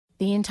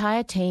The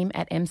entire team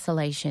at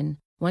Emsolation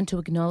want to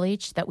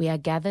acknowledge that we are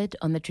gathered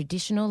on the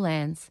traditional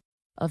lands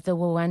of the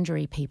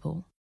Wurundjeri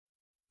people.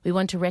 We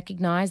want to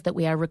recognise that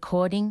we are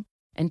recording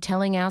and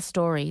telling our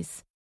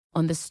stories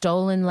on the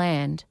stolen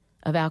land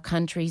of our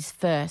country's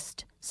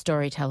first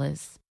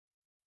storytellers.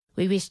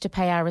 We wish to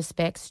pay our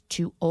respects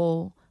to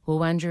all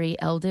Wurundjeri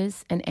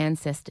elders and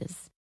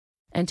ancestors,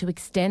 and to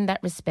extend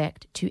that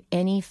respect to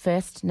any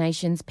First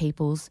Nations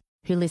peoples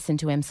who listen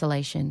to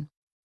Emsolation.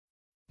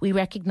 We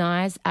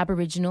recognise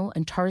Aboriginal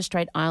and Torres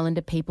Strait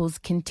Islander peoples'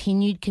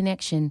 continued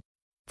connection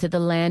to the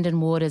land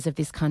and waters of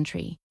this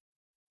country,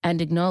 and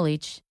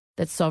acknowledge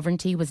that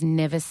sovereignty was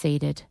never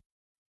ceded.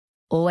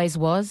 Always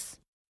was,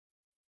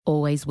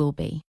 always will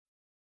be.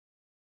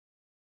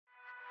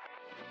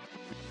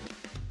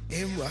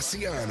 Can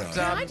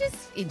I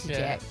just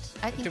interject?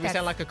 Yeah. I think Do we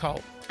sound like a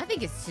cult? I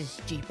think it's a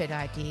stupid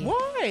idea.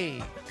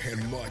 Why?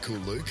 And Michael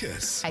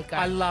Lucas. Hey, go.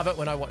 I love it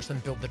when I watch them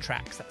build the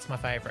tracks. That's my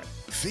favourite.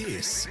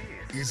 This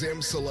is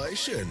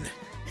Emsolation.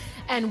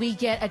 And we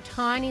get a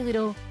tiny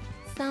little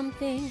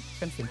something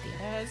from Cynthia.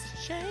 Has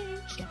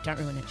changed. Yeah, don't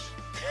ruin it.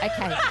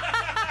 Okay.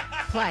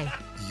 Play.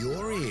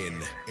 You're in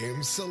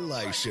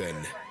Emsolation.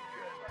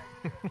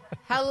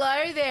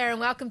 Hello there and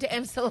welcome to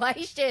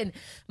Emsolation.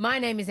 My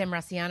name is Em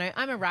Rossiano.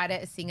 I'm a writer,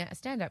 a singer, a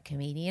stand-up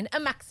comedian, a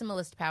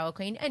maximalist power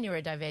queen, a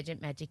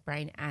neurodivergent magic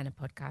brain and a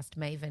podcast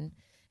maven.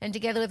 And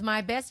together with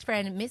my best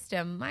friend,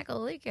 Mr.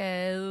 Michael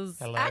Lucas.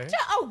 Hello.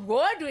 AACTA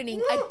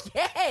award-winning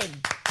again.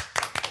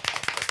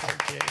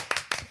 Thank you.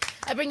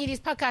 I bring you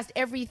this podcast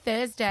every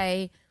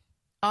Thursday.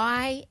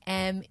 I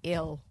am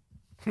ill.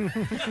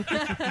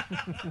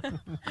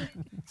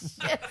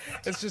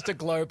 It's just a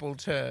global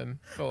term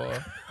for...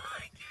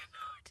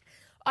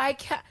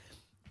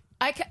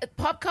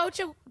 Pop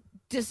culture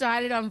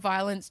decided on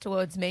violence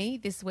towards me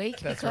this week.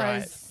 That's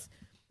because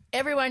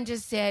everyone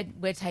just said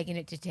we're taking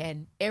it to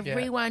 10.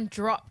 Everyone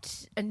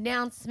dropped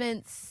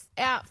announcements,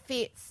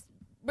 outfits,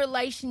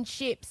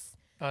 relationships,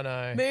 I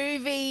know.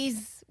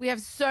 movies. We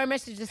have so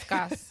much to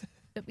discuss.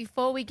 But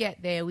before we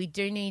get there, we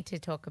do need to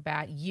talk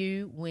about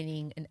you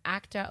winning an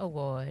AACTA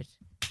award.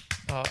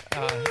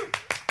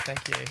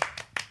 Thank you.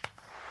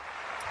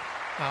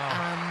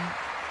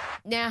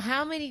 Now,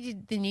 how many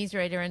did the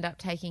newsreader end up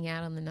taking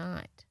out on the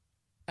night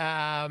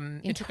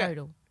in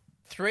total?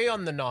 3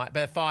 on the night,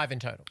 but 5 in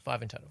total.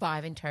 5 in total.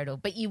 5 in total.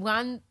 But you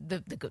won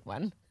the good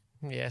one,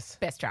 Yes.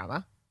 Best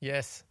Drama.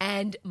 Yes.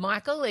 And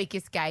Michael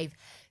Lucas gave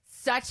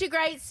such a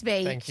great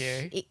speech. Thank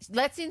you.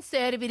 Let's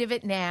insert a bit of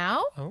it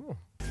now. Oh.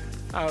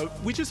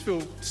 We just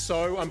feel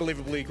so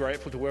unbelievably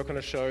grateful to work on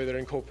a show that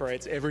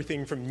incorporates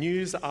everything from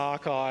news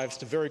archives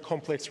to very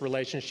complex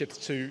relationships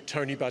to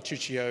Tony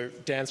Bartuccio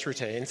dance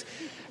routines.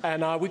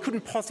 And we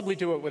couldn't possibly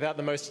do it without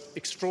the most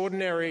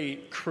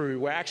extraordinary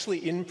crew. We're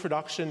actually in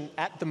production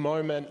at the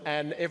moment,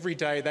 and every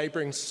day they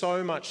bring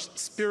so much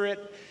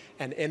spirit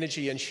and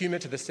energy and humour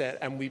to the set,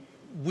 and we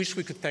wish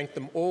we could thank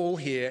them all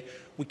here.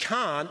 We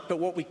can't, but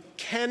what we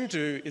can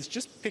do is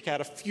just pick out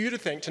a few to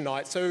thank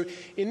tonight. So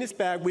in this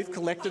bag, we've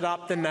collected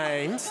up the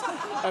names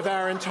of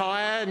our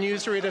entire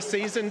Newsreader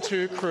Season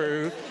 2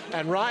 crew.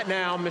 And right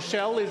now,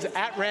 Michelle is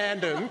at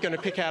random going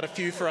to pick out a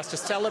few for us to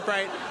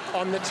celebrate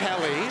on the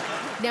telly.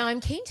 Now,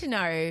 I'm keen to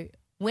know,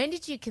 when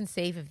did you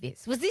conceive of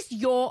this? Was this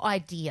your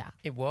idea?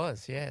 It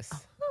was, yes.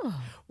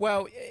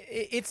 Well,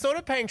 it's sort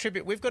of paying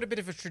tribute. We've got a bit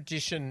of a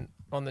tradition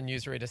on the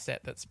newsreader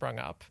set that sprung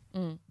up.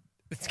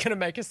 It's going to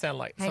make us sound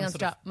like Hang on,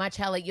 stop.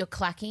 Marcella, your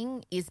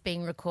clacking is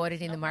being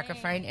recorded in the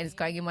microphone and it's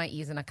going in my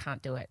ears and I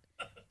can't do it.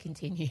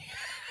 Continue.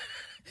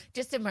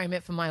 Just a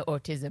moment for my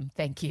autism.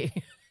 Thank you.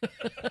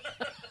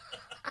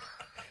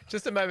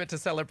 Just a moment to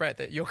celebrate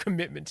that your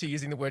commitment to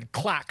using the word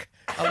clack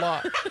a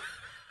lot.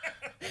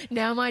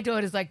 Now my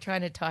daughter's like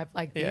trying to type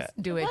like this,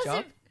 do her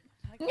job.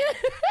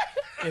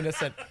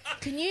 Innocent.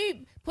 Can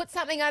you put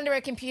something under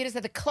a computer so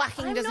the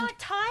clacking doesn't... I'm not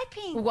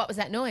typing. Well, what was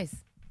that noise?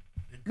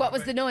 What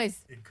was the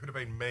noise? It could have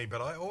been me, but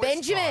I always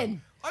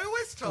Benjamin. I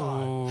always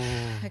time.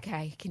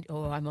 Okay.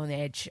 I'm on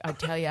edge. I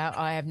tell you,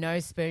 I have no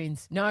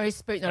spoons. No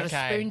spoon, not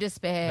Okay. a spoon to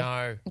spare.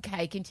 No.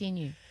 Okay,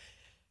 continue.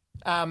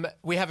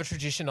 We have a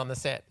tradition on the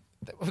set.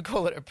 We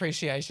call it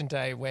Appreciation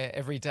Day, where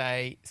every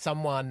day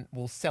someone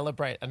will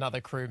celebrate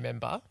another crew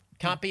member.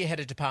 Can't be a head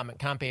of department,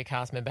 can't be a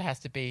cast member, has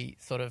to be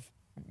sort of,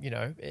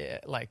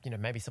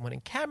 maybe someone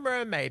in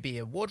camera, maybe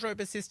a wardrobe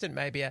assistant,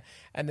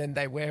 and then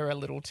they wear a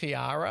little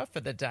tiara for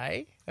the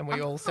day and we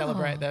all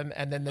celebrate them.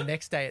 And then the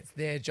next day it's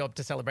their job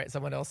to celebrate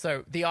someone else.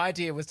 So the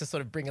idea was to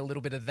sort of bring a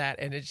little bit of that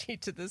energy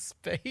to the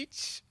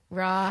speech.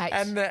 Right.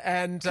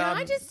 And Can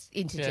I just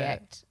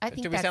interject? Yeah. I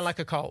think Do we sound like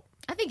a cult?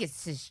 I think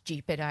it's a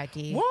stupid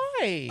idea.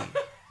 Why?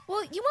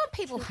 Well, you want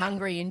people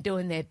hungry and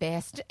doing their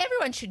best.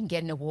 Everyone shouldn't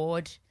get an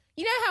award.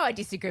 You know how I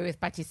disagree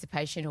with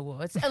participation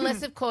awards,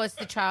 unless, of course,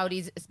 the child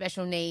is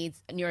special needs,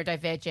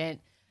 neurodivergent.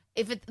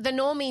 The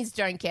normies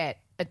don't get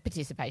a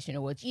participation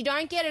awards. You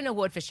don't get an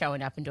award for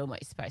showing up and doing what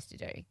you're supposed to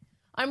do.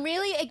 I'm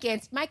really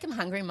against, make them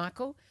hungry,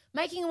 Michael.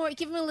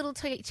 Give them a little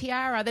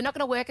tiara. They're not going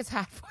to work as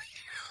hard for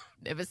you.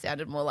 Never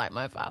sounded more like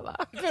my father.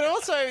 But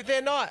also,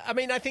 they're not. I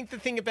mean, I think the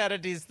thing about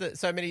it is that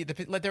so many,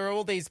 there are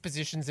all these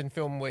positions in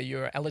film where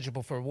you're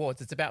eligible for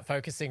awards. It's about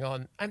focusing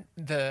on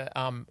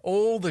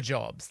all the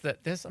jobs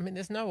that there's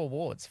no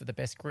awards for the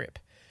best grip.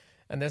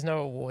 And there's no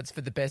awards for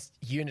the best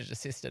unit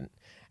assistant.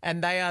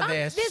 And they are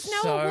there there's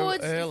no so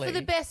awards early. for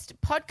the best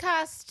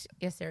podcast.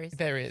 Yes, there is.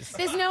 There is.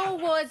 There's no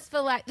awards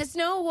for there's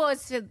no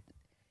awards for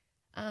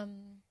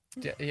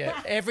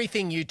Yeah,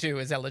 everything you do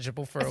is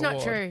eligible for It's award.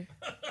 not true.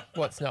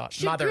 What's not?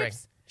 Should Mothering.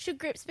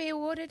 grips be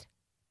awarded?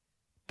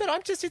 But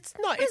it's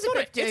not does a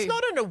grip do? it's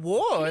not an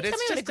award. Can you tell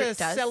me It's what a just grip a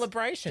does?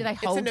 celebration. Do they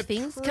hold it's an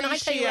things? Can I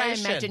tell you what I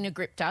appreciation. imagine a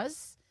grip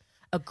does?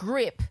 A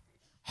grip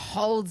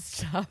holds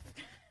stuff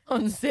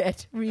on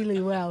set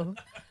really well.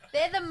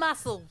 They're the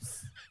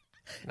muscles.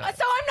 So I'm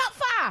not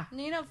far.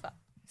 You're not far.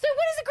 So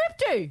what does a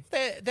grip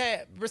do?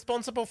 They're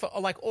responsible for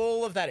like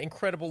all of that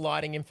incredible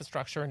lighting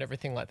infrastructure and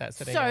everything like that.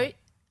 So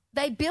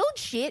they build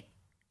shit,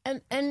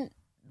 and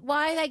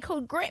why are they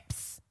called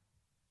grips?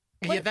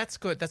 Yeah, that's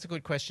good. That's a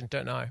good question.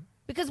 Don't know.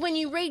 Because when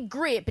you read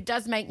grip, it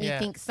does make me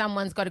think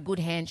someone's got a good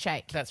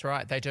handshake. That's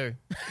right. They do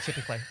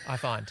typically. I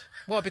find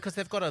because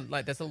they've got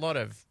there's a lot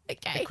of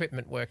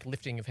equipment work,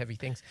 lifting of heavy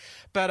things.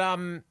 But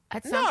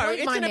At some point,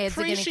 it's my an meds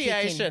are gonna kick in.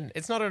 appreciation.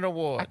 It's not an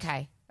award.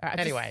 Okay. All right,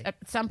 Anyway. at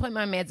some point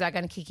my meds are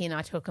going to kick in.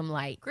 I took them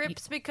late.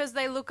 Grips because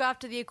they look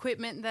after the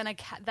equipment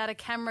that a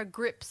camera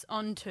grips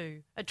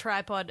onto. A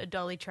tripod, a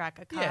dolly track,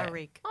 a car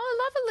rig. Oh,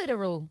 I love a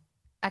literal.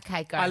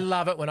 Okay, go. I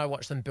love it when I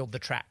watch them build the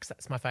tracks.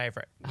 That's my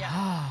favourite.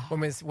 Yeah.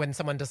 When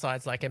someone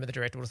decides, like Emma the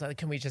director will say,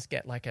 can we just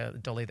get like a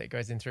dolly that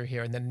goes in through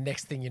here? And then the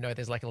next thing you know,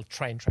 there's like a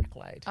train track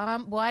laid.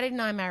 Why didn't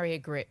I marry a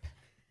grip?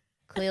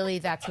 Clearly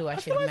that's who I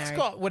should have married.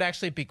 Scott would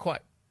actually be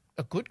quite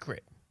a good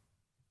grip.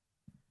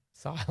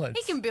 Silence.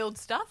 He can build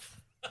stuff.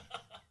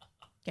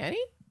 Can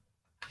he?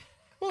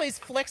 Well, he's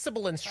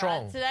flexible and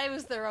strong. Right, today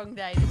was the wrong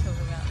day to talk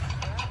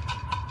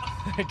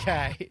about that.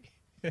 Okay.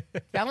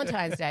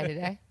 Valentine's Day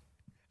today.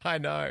 I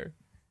know.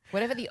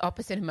 Whatever the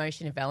opposite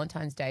emotion of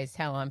Valentine's Day is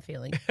how I'm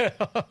feeling.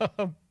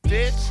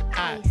 Bitch,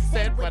 I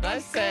said what I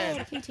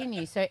said.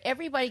 Continue. So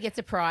everybody gets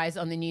a prize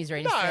on the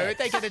newsreader. No,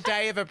 they get a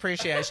day of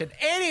appreciation.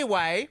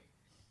 Anyway.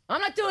 I'm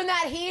not doing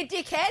that here,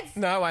 dickheads.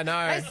 No, I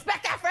know.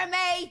 Expect that from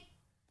me.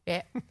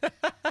 Yeah.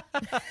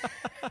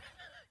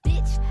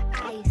 Bitch,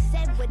 I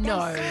said what No.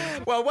 I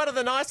said. Well, one of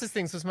the nicest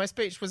things was my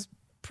speech was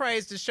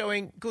praised as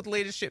showing good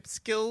leadership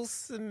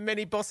skills.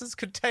 Many bosses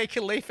could take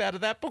a leaf out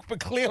of that book, but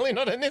clearly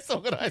not in this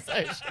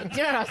organisation. Do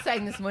you know what I was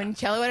saying this morning,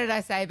 Chella? What did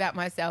I say about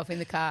myself in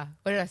the car?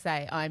 What did I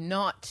say? I'm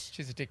not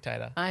She's a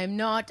dictator.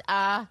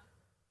 a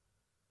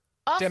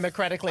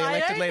Democratically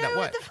elected leader.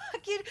 What?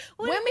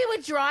 When we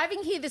were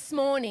driving here this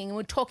morning, we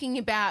were talking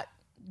about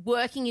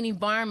working in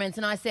environments,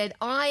 and I said,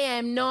 I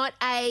am not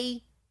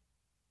a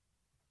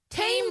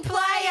team player.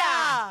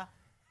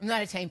 I'm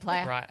not a team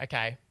player. Right,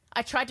 okay.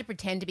 I tried to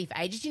pretend to be for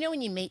ages. You know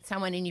when you meet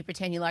someone and you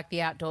pretend you like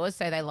the outdoors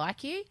so they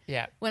like you?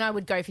 Yeah. When I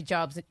would go for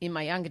jobs in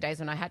my younger days,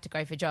 when I had to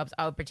go for jobs,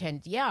 I would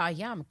pretend,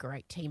 I'm a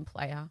great team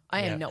player.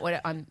 I am not.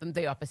 I'm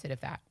the opposite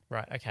of that.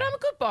 Right, okay. But I'm a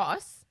good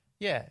boss.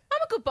 Yeah.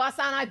 I'm a good boss,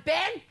 aren't I,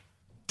 Ben?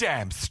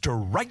 Damn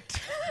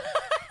straight.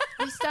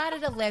 We start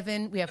at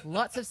 11. We have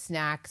lots of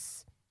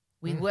snacks.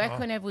 We work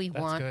whenever we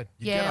want. good.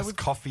 You get us we-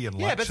 coffee and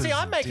Yeah, lunches but see,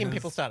 I'm and making dinners.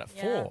 people start at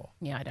 4.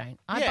 Yeah, I don't.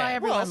 I buy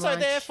everyone well, so lunch.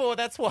 therefore,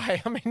 that's why.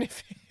 I mean,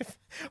 if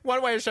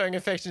one way of showing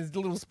affection is a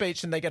little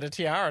speech and they get a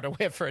tiara to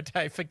wear for a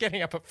day for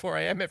getting up at 4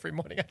 a.m. every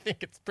morning, I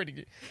think it's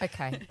pretty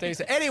Okay.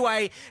 decent.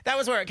 Anyway, that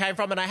was where it came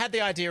from, and I had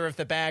the idea of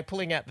the bag,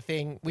 pulling out the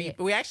thing. We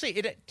actually,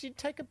 it did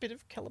take a bit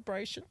of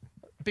calibration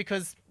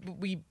because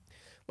we,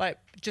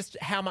 just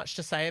how much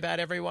to say about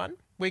everyone.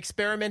 We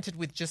experimented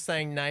with just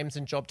saying names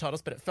and job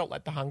titles, but it felt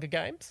like the Hunger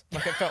Games.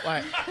 It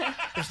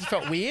just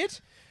felt weird.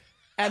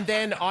 And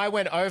then I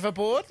went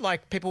overboard.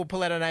 Like, people would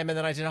pull out a name and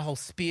then I did a whole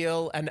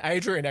spiel. And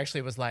Adrian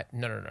actually was like,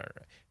 no.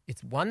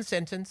 It's one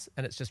sentence,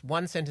 and it's just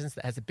one sentence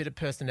that has a bit of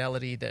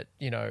personality that,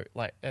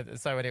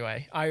 so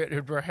anyway, I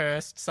had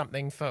rehearsed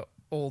something for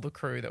all the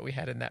crew that we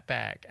had in that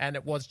bag. And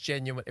it was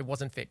genuine. It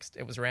wasn't fixed.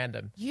 It was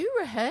random. You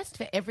rehearsed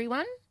for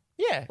everyone?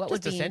 Yeah, What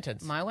just would a be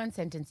sentence. my one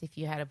sentence if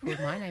you had pulled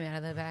my name out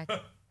of the bag?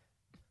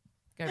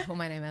 Go pull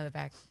my name out of the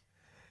bag.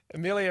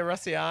 Amelia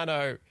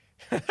Rossiano.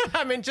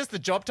 I mean, just the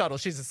job title.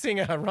 She's a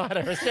singer, a writer,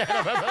 a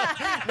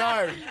stand-up.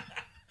 No.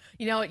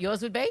 You know what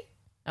yours would be?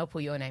 I'll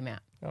pull your name out.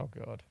 Oh,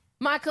 God.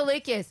 Michael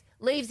Lucas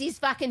leaves his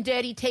fucking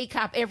dirty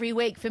teacup every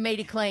week for me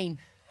to clean.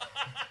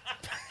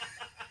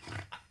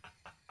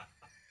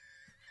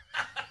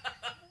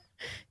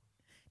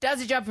 Does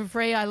a job for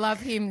free. I love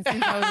him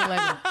since I was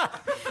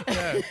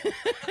 11.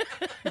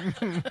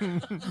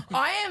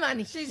 I am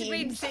unhinged. She's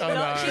been sitting Oh,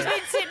 no.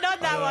 on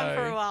that one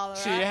for a while. All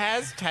She right?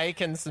 has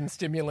taken some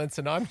stimulants,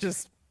 and I'm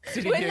just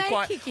sitting When here they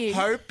quite kick in,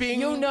 hoping.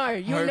 you'll know.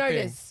 You'll hoping.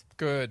 notice.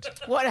 Good.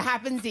 what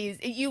happens is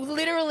you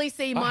literally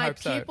see my hope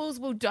so. pupils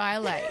will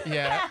dilate.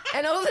 Yeah.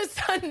 And all of a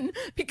sudden,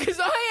 because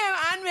I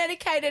am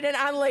unmedicated and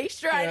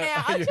unleashed right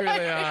Yeah, now, you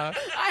really are.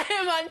 I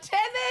am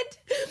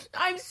untethered.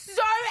 I'm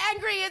so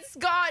angry at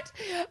Scott.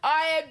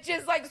 I am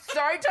just like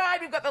so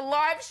tired. We've got the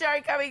live show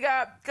coming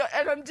up,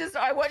 and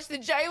I watched the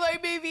J-Lo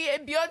movie,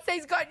 and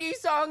Beyonce's got new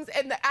songs,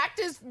 and the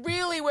actors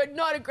really were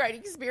not a great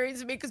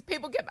experience for me because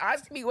people kept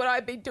asking me what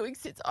I've been doing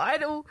since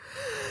Idol.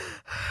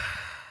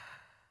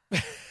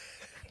 But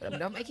I'm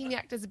not making the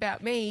actors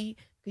about me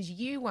because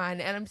you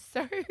won, and I'm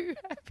so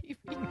happy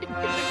for you.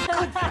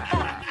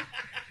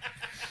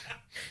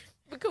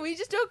 But can we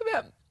just talk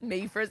about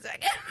me for a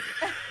second?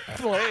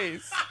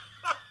 Please.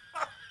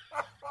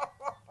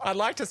 I'd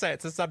like to say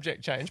it's a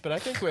subject change, but I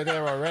think we're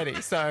there already.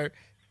 So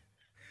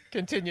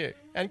continue.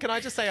 And can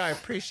I just say I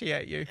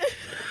appreciate you?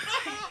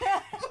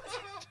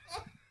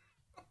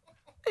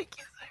 Thank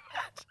you so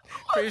much.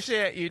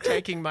 Appreciate you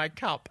taking my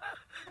cup.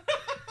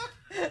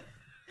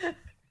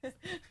 You know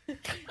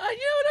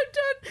what I've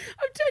done?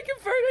 I've taken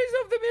photos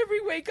of them every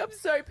week. I'm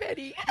so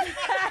petty. And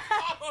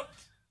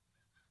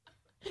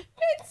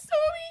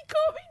Stormy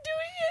caught me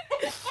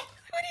doing it.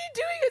 What are you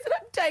doing? I said,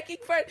 I'm taking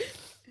photos.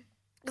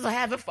 Because I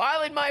have a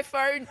file in my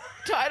phone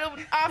titled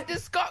After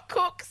Scott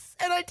Cooks,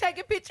 and I take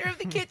a picture of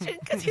the kitchen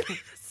because he's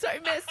so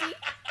messy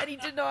and he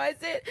denies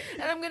it.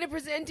 And I'm going to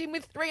present him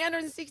with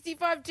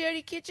 365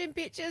 dirty kitchen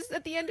pictures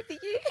at the end of the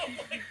year.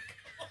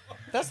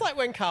 That's like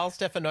when Karl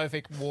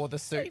Stefanovic wore the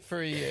suit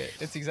for a year.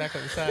 It's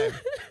exactly the same.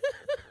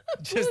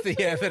 Just the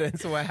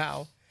evidence.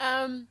 Wow.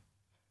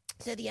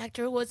 So the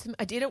AACTA Awards,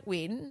 I didn't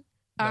win.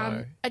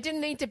 No. I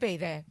didn't need to be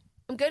there.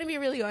 I'm going to be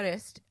really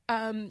honest.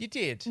 You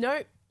did.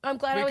 No, I'm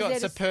glad I We was got there.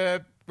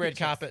 superb red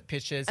carpet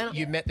pictures. And-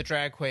 You met the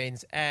drag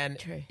queens and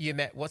True. you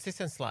met, what's this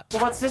in slut? Oh,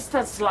 what's this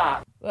then,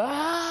 slut?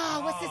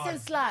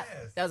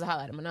 That was a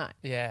highlight of my night.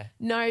 Yeah.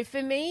 No,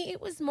 for me,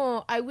 it was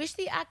more, I wish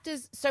the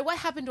actors, so what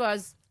happened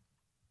was,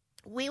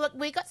 we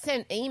got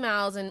sent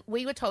emails and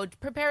we were told,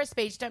 prepare a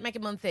speech, don't make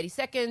it more than 30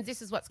 seconds,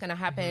 this is what's going to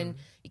happen,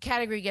 your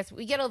category gets,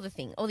 we get all the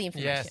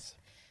information. Yes.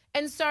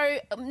 And so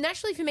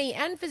naturally for me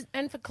and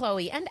for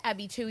Chloe and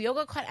Abby too, we all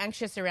got quite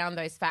anxious around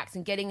those facts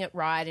and getting it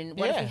right and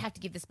what if Yeah. we have to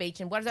give the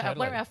speech and what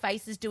Totally. are our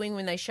faces doing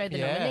when they show the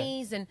Yeah.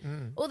 nominees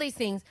and all these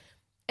things.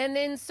 And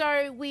then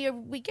so we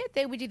get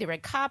there, we do the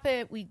red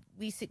carpet, we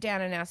sit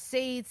down in our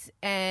seats,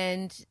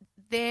 and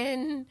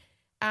then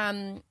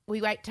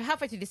we wait to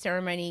halfway through the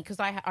ceremony because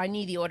I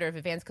knew the order of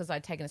events because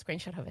I'd taken a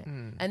screenshot of it.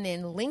 And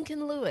then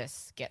Lincoln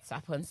Lewis gets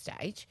up on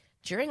stage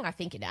during, I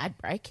think, an ad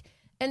break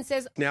and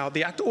says, Now,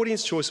 the AACTA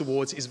Audience Choice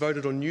Awards is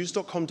voted on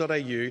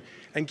news.com.au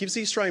and gives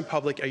the Australian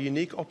public a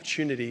unique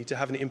opportunity to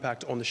have an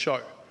impact on the show.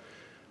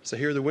 So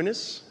here are the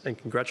winners, and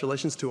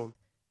congratulations to them.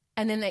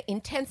 and then in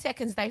 10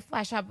 seconds they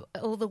flash up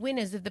all the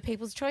winners of the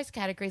People's Choice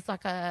categories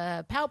like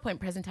a PowerPoint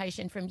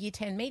presentation from Year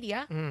 10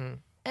 Media.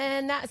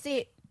 And that's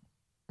it.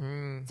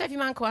 Sophie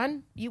Monk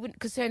won. You wouldn't,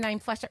 because her name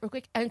flashed up real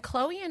quick. And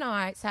Chloe and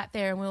I sat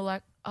there and we were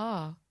like,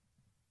 oh,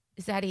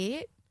 is that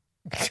it?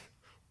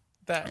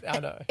 That I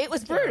know. It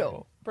was Terrible.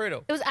 brutal.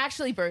 Brutal. It was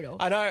actually brutal.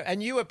 I know,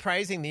 and you were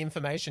praising the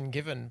information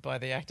given by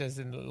the actors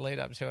in the lead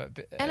up to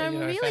it, And I'm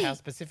for really- how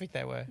specific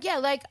they were. Yeah,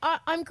 like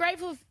I'm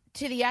grateful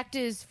to the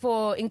actors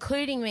for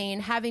including me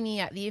and having me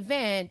at the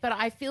event, but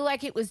I feel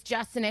like it was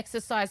just an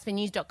exercise for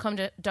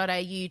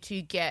news.com.au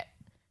to get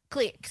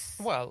clicks.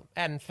 Well,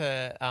 and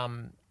for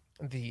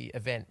the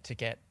event to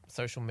get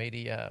social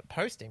media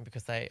posting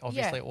because they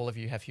obviously all of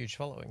you have huge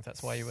followings.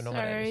 That's why you were So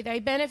nominated. they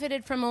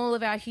benefited from all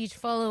of our huge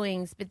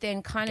followings, but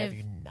then kind Gave of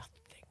you nothing.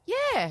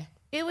 yeah,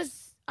 it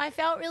was. I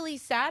felt really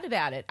sad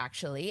about it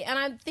actually, and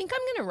I think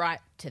I'm going to write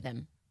to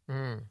them.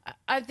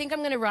 I think I'm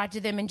going to write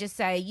to them and just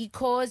say, you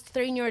caused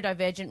 3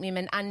 neurodivergent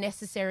women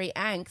unnecessary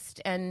angst.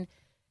 And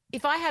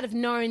if I had have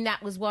known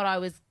that was what I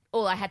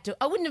had to,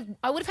 I would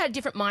have had a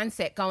different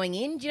mindset going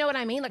in. Do you know what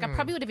I mean? Like I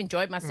probably would have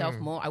enjoyed myself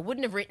more. I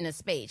wouldn't have written a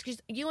speech because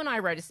you and I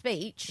wrote a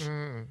speech.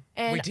 And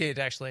We did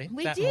actually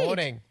we that did.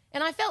 morning.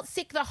 And I felt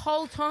sick the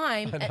whole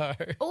time. I know.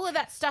 All of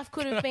that stuff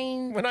could have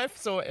been. When I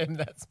saw Em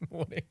that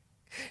morning,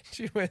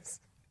 she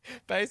was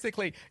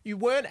basically, you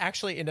weren't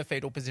actually in a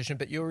fetal position,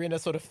 but you were in a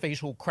sort of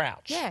fetal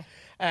crouch. Yeah.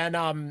 And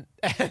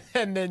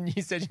and then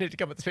you said you need to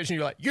come up with the speech, and you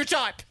were like, you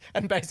type,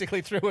 and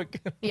basically threw a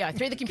Yeah, I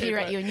threw the computer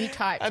at you and you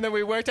typed. And then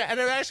we worked out, and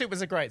it actually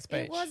was a great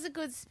speech. It was a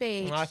good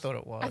speech. I thought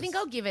it was. I think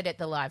I'll give it at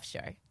the live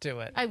show.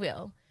 Do it. I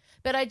will.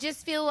 But I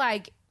just feel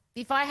like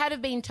if I had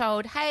have been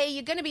told, hey,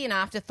 you're going to be an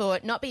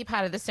afterthought, not be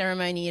part of the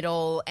ceremony at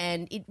all,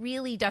 and it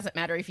really doesn't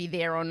matter if you're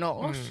there or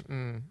not,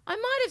 I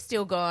might have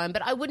still gone,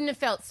 but I wouldn't have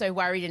felt so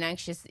worried and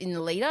anxious in the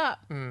lead up.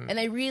 And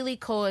they really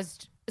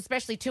caused,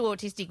 especially 2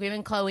 autistic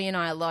women, Chloe and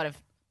I, a lot of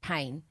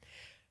pain.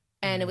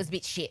 And it was a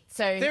bit shit.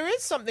 So There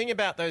is something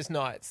about those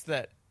nights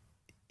that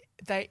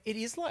it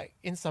is like,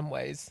 in some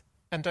ways,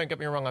 and don't get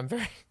me wrong, I'm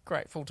very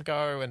grateful to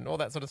go and all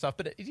that sort of stuff,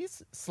 but it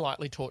is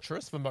slightly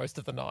torturous for most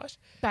of the night.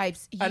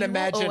 babes, you And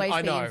imagine- will always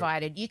I be know.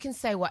 invited. You can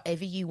say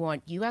whatever you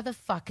want. You are the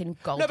fucking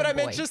golden No, but I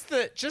boy. meant just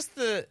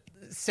the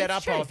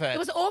setup True. of it. It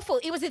was awful.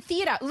 It was a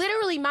theatre.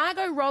 Literally,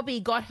 Margot Robbie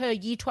got her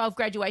Year 12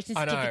 graduation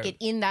I know. certificate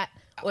in that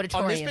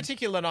auditorium. On this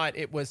particular night,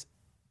 it was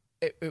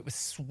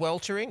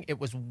sweltering. It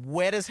was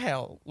wet as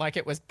hell. Like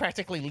it was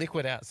practically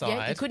liquid outside.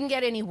 Yeah, you couldn't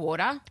get any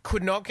water.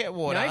 Could not get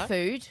water. No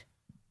food.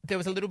 There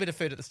was a little bit of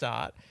food at the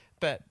start,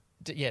 but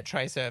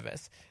tray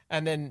service.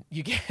 And then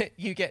you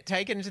get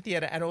taken into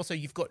theatre, and also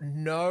you've got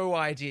no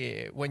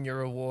idea when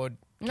your award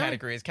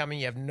category is coming.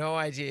 You have no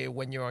idea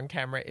when you're on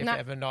camera, if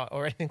ever not,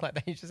 or anything like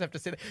that. You just have to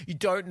sit there. You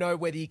don't know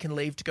whether you can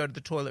leave to go to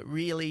the toilet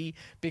really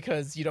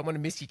because you don't want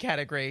to miss your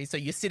category. So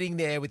you're sitting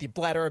there with your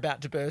bladder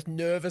about to burst,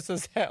 nervous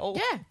as hell.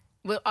 Yeah.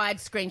 Well, I'd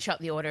screenshot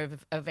the order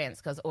of events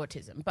because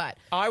autism, but...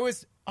 I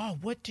was... Oh,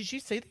 what? Did you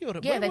see the order?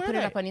 Yeah, Where they were put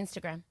it up on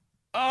Instagram.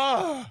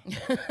 Oh,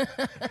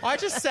 I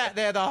just sat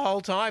there the whole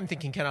time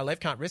thinking, can I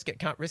leave? Can't risk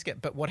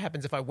it. But what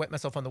happens if I wet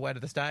myself on the way to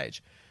the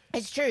stage?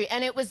 It's true.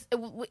 And it was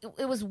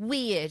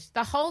weird.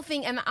 The whole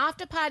thing. And the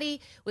after party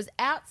was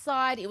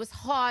outside. It was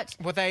hot.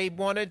 Well, they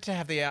wanted to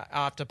have the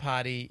after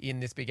party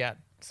in this big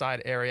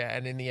outside area.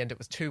 And in the end, it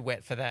was too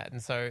wet for that.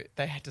 And so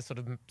they had to sort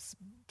of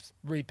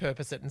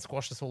repurpose it and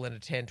squash us all in a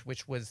tent,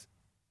 which was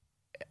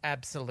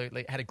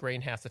absolutely had a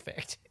greenhouse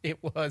effect. It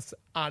was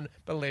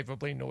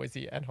unbelievably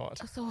noisy and hot.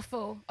 It's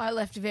awful. I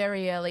left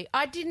very early.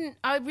 I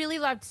really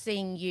loved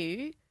seeing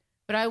you,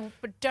 but I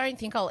don't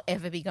think I'll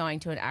ever be going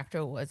to an AACTA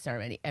Awards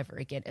ceremony ever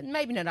again. And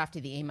maybe not after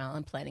the email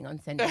I'm planning on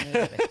sending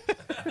you.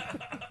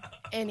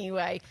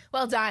 Anyway,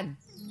 well done.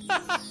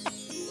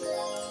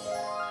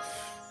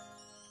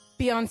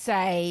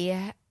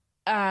 Beyonce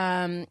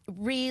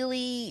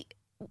really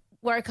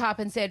woke up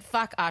and said,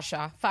 fuck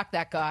Usher, fuck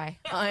that guy.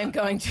 I'm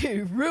going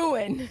to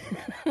ruin.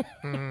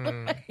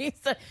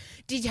 So,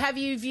 have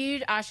you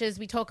viewed Usher's?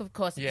 We talk, of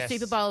course, Yes.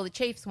 Super Bowl, the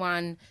Chiefs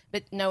won,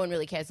 but no one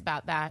really cares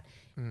about that.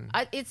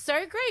 It's so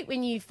great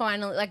when you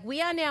finally, like,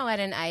 we are now at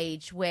an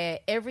age where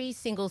every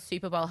single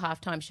Super Bowl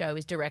halftime show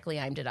is directly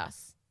aimed at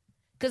us.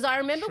 Because I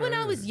remember when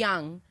I was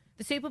young,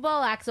 the Super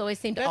Bowl acts always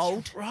seemed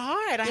old. That's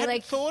right. I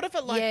hadn't thought of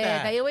it like that.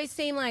 Yeah, they always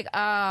seem like,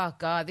 oh,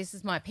 God, this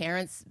is my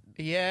parents'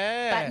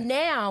 Yeah. But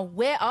now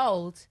we're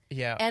old,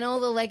 and all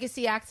the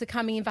legacy acts are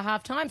coming in for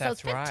halftime, so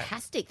it's That's right.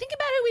 fantastic. Think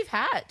about who we've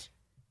had.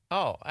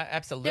 Oh,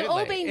 absolutely. They've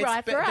all been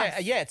right for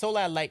us. Yeah, it's all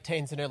our late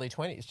teens and early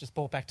 20s just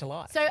brought back to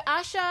life. So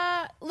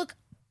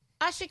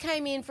Usher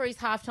came in for his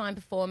halftime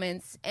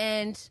performance,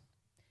 and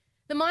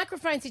the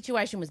microphone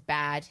situation was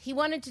bad. He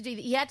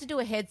had to do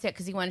a headset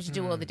because he wanted to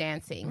do all the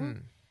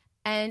dancing,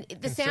 and the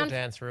Can sound still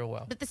dance real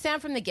well. but the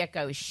sound from the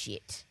get-go is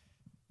shit.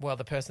 Well,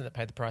 the person that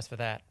paid the price for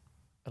that,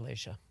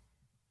 Alicia.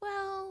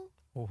 Well,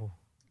 Ooh.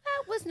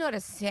 that was not a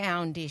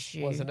sound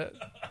issue, Wasn't it?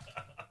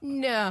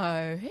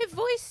 No, her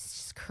voice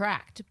just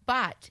cracked,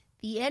 but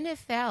the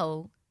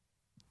NFL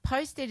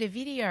posted a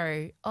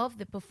video of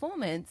the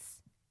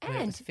performance And it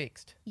and was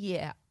fixed.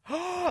 yeah,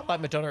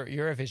 Like Madonna at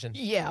Eurovision.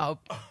 yeah,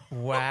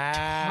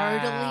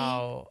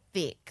 Wow.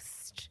 totally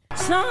fixed.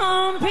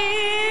 Some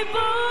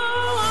people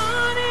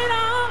want it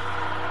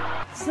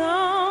all.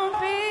 Some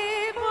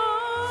people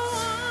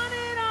want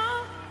it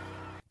all.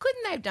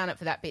 Couldn't they have done it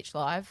for that bitch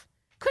live?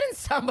 Couldn't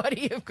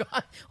somebody have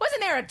gone? Wasn't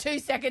there a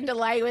 2-second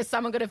delay where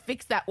someone got to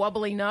fix that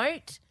wobbly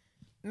note?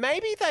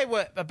 Maybe they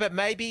were, but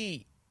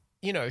maybe,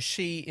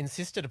 she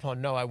insisted upon,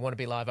 no, I want to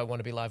be live, I want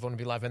to be live, I want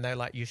to be live. And they're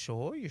like, you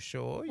sure? You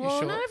sure? You Well,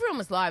 sure? not everyone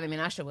was live. I mean,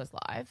 Usher was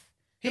live.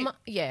 He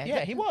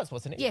was,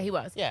 wasn't he? Yeah, he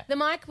was. Yeah. The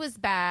mic was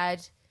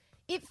bad.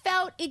 It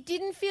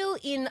didn't feel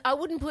I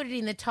wouldn't put it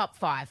in the top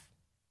 5.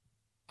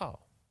 Oh,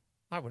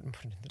 I wouldn't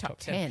put it in the Top top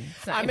 10. 10.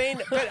 So- I mean,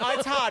 but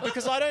it's hard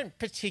because I don't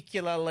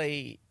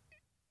particularly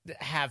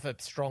have a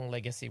strong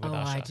legacy with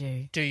Usher. I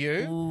do. Do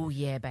you? Oh,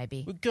 yeah,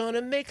 baby. We're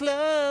gonna make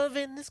love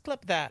in this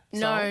club. That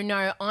song?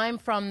 No, I'm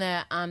from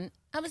the I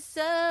was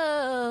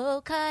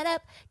so caught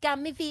up,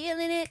 got me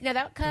feeling it. No,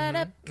 that caught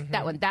up.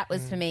 That one, that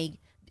was for me.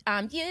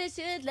 You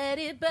should let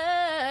it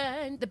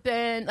burn. The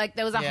burn, like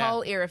there was a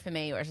whole era for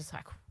me where it's just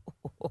like,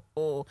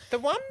 The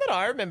one that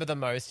I remember the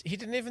most, he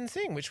didn't even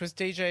sing, which was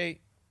DJ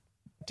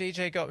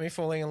Got Me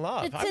Falling in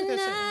Love.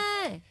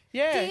 tonight.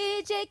 Yeah.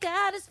 DJ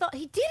got us.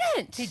 He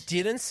didn't. He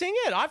didn't sing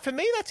it. For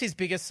me, that's his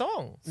biggest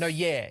song. No, is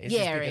his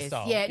biggest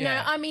song. Yeah,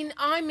 no, I mean,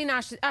 I'm in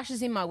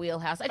Usher's in my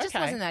wheelhouse. I just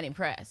wasn't that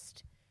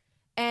impressed.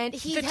 And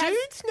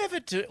dudes never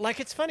do. Like,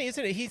 it's funny,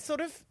 isn't it?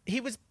 He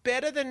was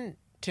better than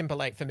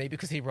Timberlake for me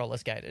because he roller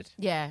skated.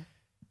 Yeah.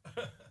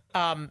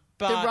 But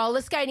The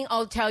roller skating,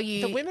 I'll tell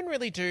you. the women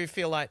really do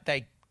feel like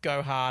they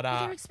go harder.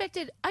 They're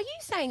expected. Are you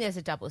saying there's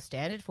a double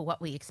standard for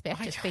what we expect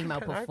as female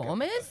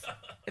performers?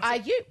 Are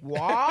you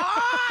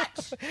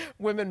what?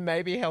 Women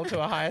may be held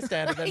to a higher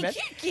standard than Are men.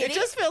 you kidding? It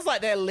just feels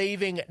like they're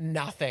leaving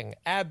nothing,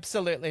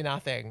 absolutely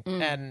nothing.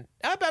 And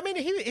but I mean,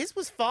 his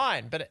was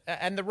fine, but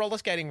and the roller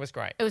skating was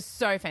great. It was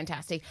so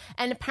fantastic.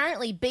 And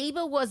apparently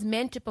Bieber was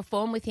meant to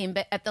perform with him,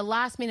 but at the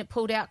last minute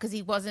pulled out because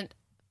he wasn't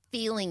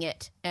feeling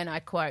it. And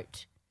I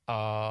quote.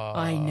 Oh,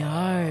 I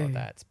know.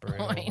 That's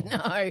brutal. I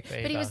know.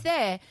 But he was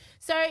there.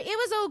 So it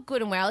was all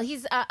good and well.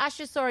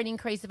 Usher saw an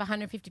increase of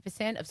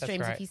 150% of streams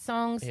of great. his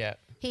songs. Yeah.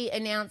 He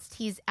announced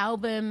his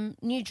album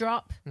new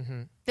drop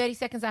 30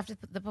 seconds after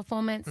the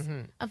performance.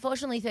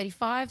 Unfortunately,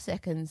 35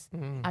 seconds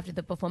after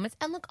the performance.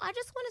 And look, I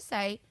just want to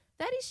say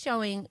that is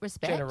showing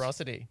respect.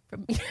 Generosity.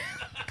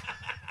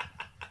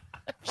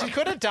 She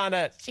could have done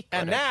it.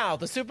 And now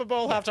the Super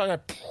Bowl halftime.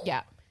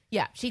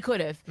 Yeah, she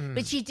could have.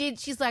 But she did.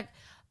 She's like,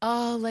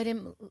 oh, let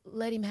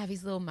him have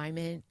his little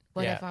moment,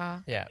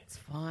 whatever. Yeah. It's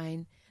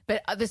fine.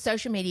 But the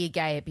social media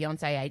gay at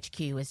Beyonce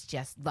HQ was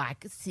just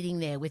like sitting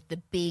there with the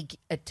big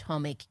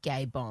atomic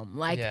gay bomb.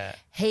 Like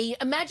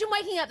imagine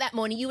waking up that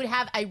morning, you would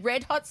have a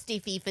red hot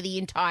stiffy for the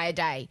entire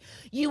day.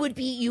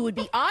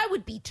 I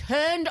would be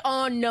turned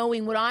on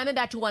knowing what I'm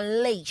about to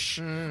unleash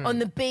on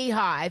the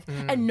beehive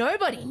and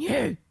nobody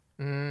knew.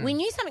 We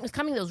knew something was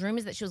coming. There was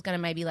rumors that she was going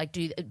to maybe like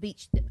do a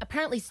beach.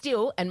 Apparently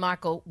still, and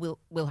Michael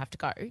will have to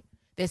go.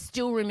 There's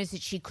still rumors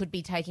that she could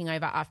be taking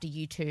over after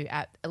U2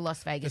 at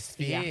Las Vegas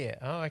Sphere.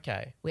 Oh,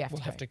 okay. We'll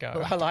have to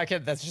go. I like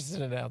it. That's just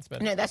an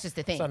announcement. No, that's just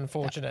the thing. It's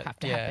unfortunate. Have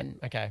to happen.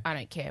 Okay. I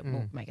don't care.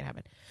 We'll make it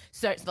happen.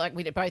 So it's like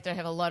we both don't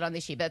have a lot on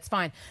this year, but that's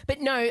fine.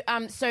 But no,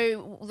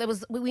 so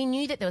we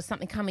knew that there was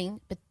something coming,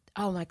 but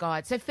oh my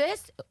God. So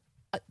first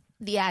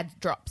the ad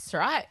drops,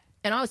 right?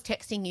 And I was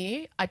texting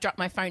you. I dropped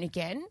my phone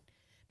again.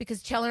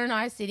 Because Chella and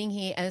I are sitting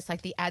here and it's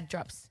like the ad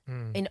drops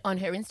on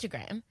her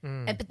Instagram,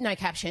 but no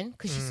caption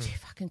because she's too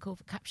fucking cool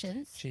for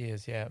captions. She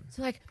is, yeah.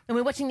 So like, and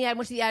we're watching the ad,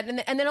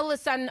 and then all of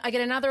a sudden I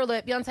get another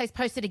alert. Beyonce's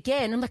posted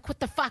again. I'm like, what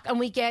the fuck? And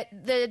we get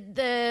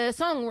the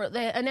song,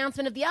 the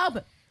announcement of the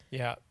album.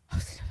 Yeah,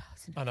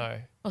 I know.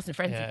 I wasn't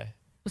frenzy. Yeah. It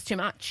was too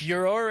much.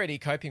 You're already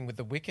coping with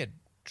the Wicked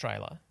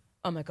trailer.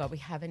 Oh my God, we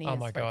haven't. Oh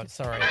my God,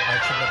 sorry, I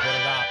shouldn't have brought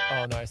it up.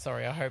 Oh no,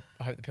 sorry. I hope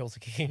the pills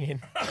are kicking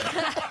in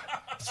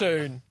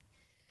soon.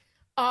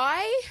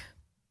 Can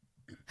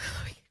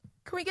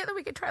we get the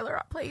Wicked trailer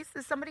up, please?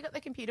 Has somebody got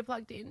the computer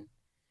plugged in?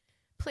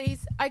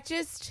 Please. I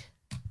can't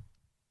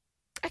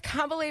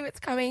believe it's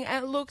coming.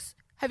 And it looks,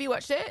 have you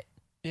watched it?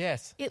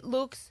 Yes. It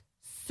looks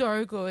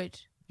so good.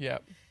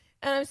 Yep.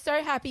 And I'm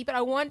so happy, but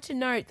I want to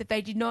note that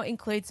they did not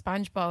include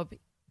SpongeBob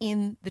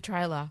in the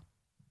trailer,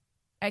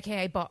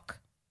 a.k.a. Bok.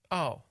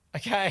 Oh,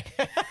 okay.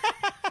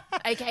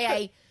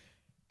 a.k.a.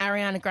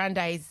 Ariana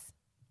Grande's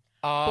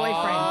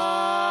boyfriend.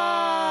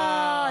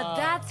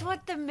 That's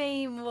what the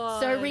meme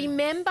was. So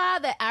remember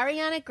that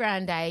Ariana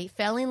Grande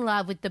fell in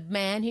love with the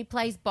man who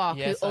plays Bok,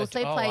 Yes, who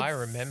also played I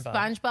remember.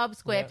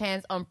 SpongeBob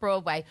SquarePants on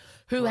Broadway,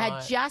 who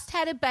had just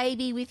had a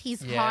baby with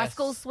his high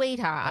school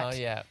sweetheart. Oh,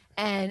 yeah.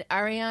 And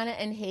Ariana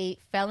and he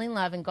fell in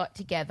love and got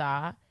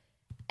together.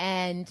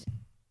 And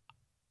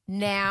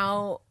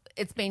now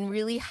it's been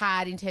really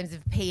hard in terms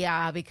of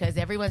PR because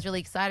everyone's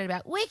really excited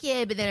about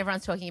Wicked, but then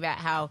everyone's talking about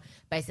how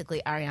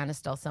basically Ariana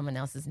stole someone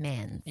else's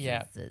man.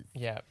 Yeah.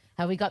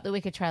 Have we got the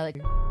Wicked trailer?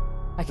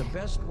 Okay. The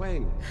best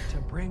way to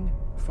bring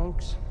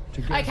folks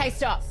together. Okay,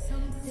 stop.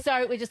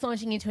 So we're just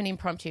launching into an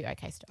impromptu.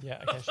 Okay, stop.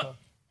 Yeah, okay, sure.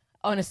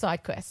 On a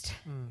side quest.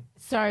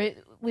 So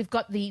we've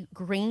got the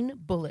green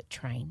bullet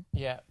train.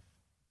 Yeah.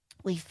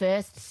 We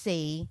first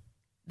see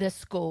the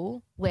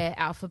school where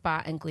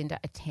Alphaba and Glinda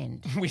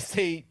attend. We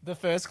see the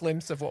first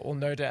glimpse of what will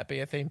no doubt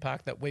be a theme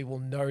park that we will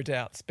no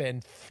doubt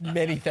spend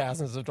many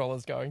thousands of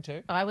dollars going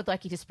to. I would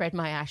like you to spread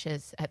my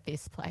ashes at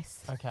this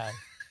place. Okay.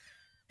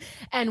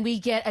 And we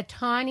get a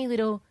tiny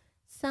little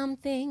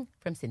something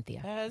from Cynthia.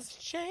 Has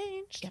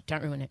changed. Yep,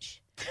 don't ruin it. Shh.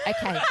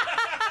 Okay.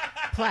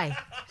 Play.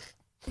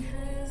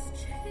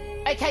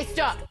 Okay,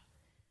 stop.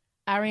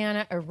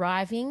 Ariana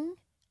arriving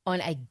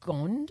on a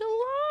gondola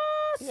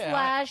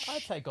slash...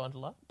 I'd say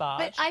gondola.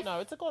 Barge. No,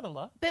 it's a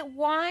gondola. But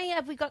why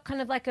have we got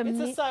kind of like It's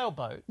a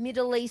sailboat.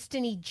 Middle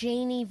Eastern-y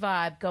genie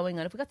vibe going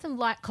on? Have we got some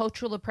light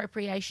cultural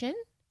appropriation?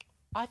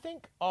 I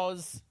think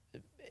Oz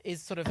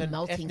is sort of an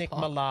melting ethnic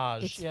pot.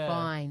 melange. It's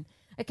fine.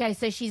 Okay,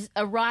 so she's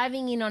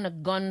arriving in on a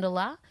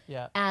gondola,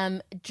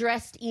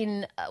 dressed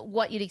in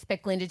what you'd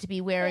expect Glinda to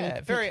be wearing.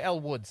 Yeah, very Elle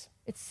Woods.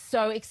 It's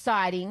so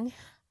exciting.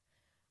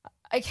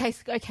 Okay,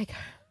 go. Okay,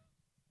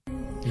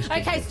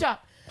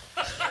 stop.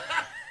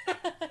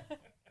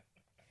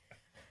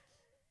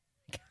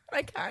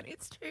 I can't.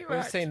 It's too much.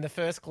 We've seen the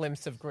first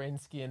glimpse of green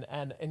skin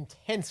and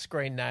intense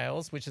green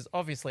nails, which is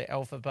obviously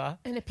Alphaba.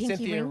 And a pinky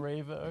Cynthia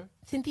ring. Erivo.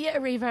 Cynthia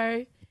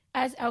Erivo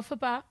as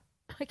Alphaba.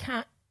 I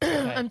can't.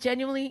 Okay. I'm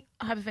genuinely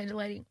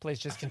hyperventilating. Please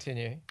just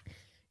continue.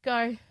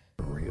 Go.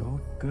 A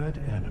real good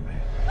enemy.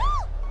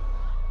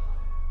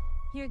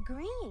 You're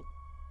green.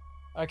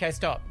 Okay,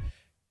 stop.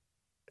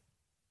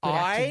 Good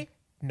acting.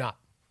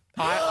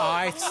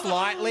 I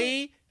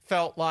slightly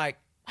felt like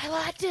I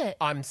liked it.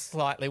 I'm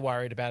slightly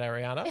worried about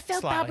Ariana. It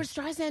felt Barbara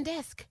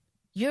Streisand-esque.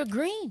 You're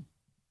green.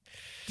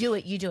 Do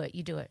it. You do it.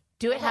 Do it.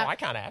 Do it. No, I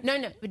can't act.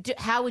 No. But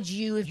how would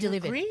you have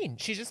delivered? Green.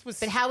 She just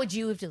was. But how would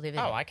you have delivered?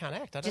 Oh, I can't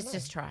act. I don't know.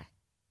 Just try.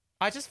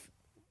 I'll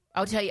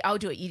tell you. I'll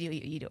do it. You do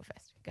it. You do it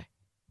first. Go.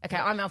 Okay.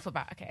 I'm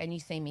Alphaba. Okay. And you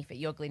see me for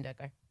you're Glinda.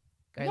 Go.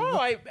 No,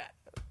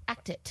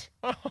 act it.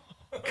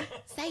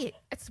 Say it.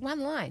 It's one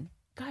line.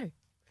 Go.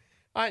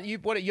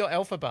 You're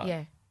alphabet.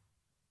 Yeah.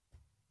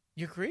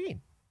 You're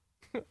green.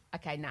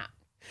 Okay, nah.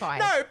 Fine.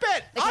 No,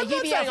 but I'm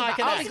not saying I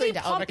can I'll act. be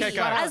Glinda. I'll be Okay,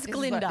 go. As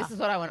Glinda. This is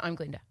what I want. I'm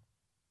Glinda.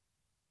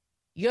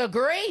 You're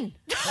green.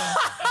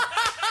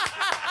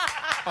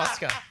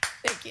 Oscar.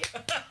 Thank you.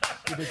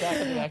 You'll be back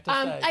at the actor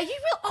stage. Are you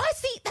real? Oh,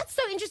 see, that's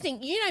so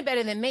interesting. You know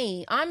better than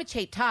me. I'm a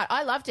cheap tart.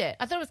 I loved it.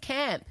 I thought it was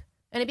camp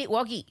and a bit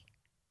woggy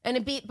and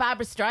a bit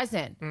Barbara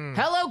Streisand.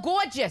 Hello,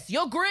 gorgeous.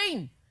 You're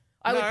green.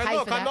 I would pay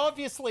for that. I'm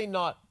obviously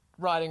not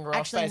writing her off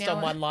Actually, based now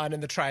on one line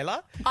in the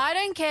trailer. I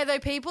don't care though.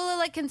 People are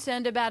like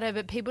concerned about her,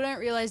 but people don't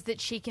realize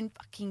that she can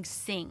fucking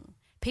sing.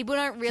 People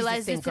don't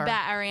realize it's singer.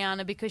 about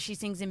Ariana because she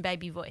sings in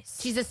baby voice.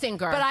 She's a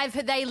singer.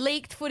 But they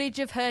leaked footage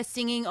of her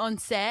singing on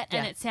set,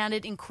 and Yeah. it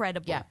sounded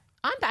incredible. Yeah.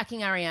 I'm backing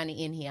Ariana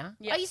in here.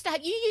 Yeah.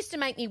 You used to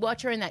make me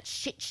watch her in that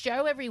shit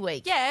show every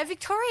week. Yeah,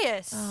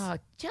 victorious. Oh,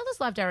 Jealous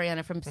loved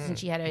Ariana since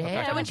she had her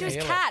hair. So when she was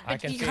feel it. Kat, I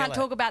but can you feel can't it.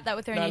 talk about that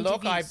with her No, in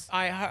look, interviews.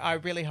 I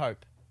really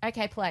hope.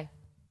 Okay, play.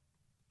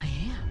 I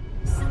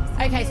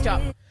am. Okay,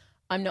 stop.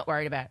 I'm not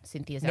worried about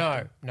Cynthia's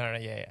acting. No,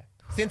 yeah.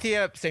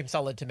 Cynthia seemed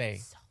solid to me.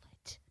 Solid.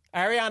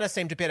 Ariana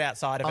seemed a bit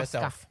outside of Oscar.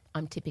 herself.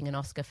 I'm tipping an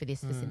Oscar for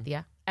this for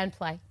Cynthia. And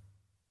play.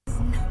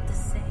 Not the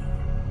same.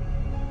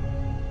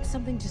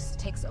 Something just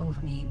takes over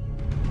me.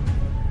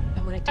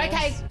 And when it does,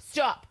 Okay,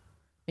 stop.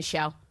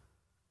 Michelle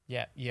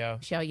Yeah.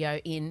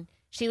 Yeoh in.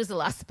 She was the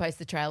last to post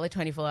the trailer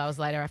 24 hours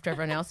later after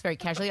everyone else, very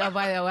casually. Oh,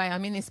 by the way,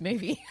 I'm in this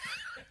movie.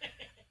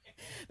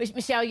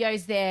 Michelle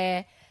Yeoh's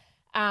there.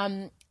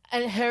 And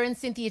her and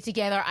Cynthia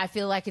together, I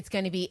feel like it's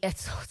going to be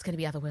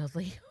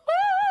otherworldly.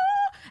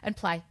 And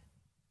play.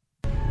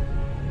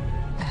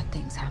 bad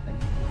things happen.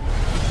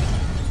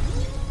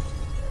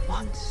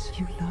 Once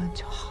you learn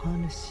to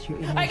harness your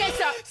inner... Okay,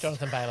 stop.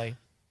 Jonathan Bailey.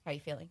 How are you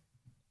feeling?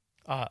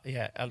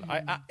 Yeah.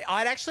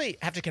 I'd actually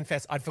have to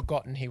confess I'd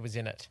forgotten he was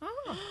in it.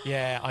 Oh.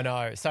 Yeah, I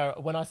know. So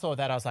when I saw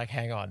that, I was like,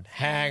 hang on.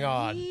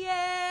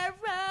 Yeah,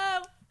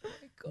 oh my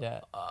God. Yeah.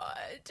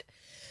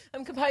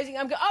 I'm composing.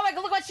 Oh my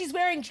God, look what she's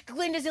wearing.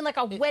 Glinda's in like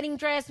a wedding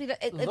dress with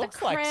a Looks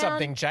crown. like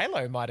something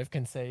J-Lo might have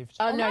conceived.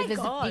 Oh, no, my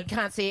God. you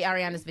can't see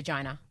Ariana's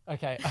vagina.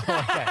 Okay.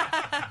 Okay.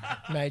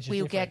 Major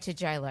We'll difference. get to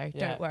J-Lo,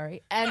 Yeah. don't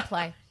worry. And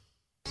play.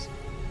 The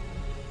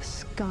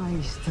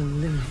sky's the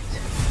limit.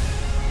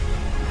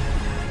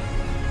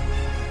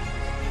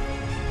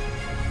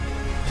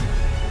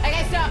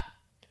 Okay, stop.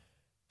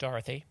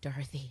 Dorothy.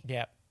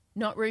 Yeah.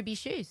 Not ruby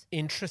shoes.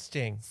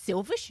 Interesting.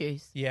 Silver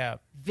shoes. Yeah.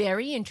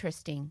 Very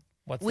interesting.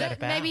 What's that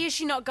about? Maybe has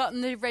she not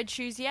gotten the red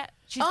shoes yet?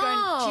 She's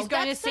Oh,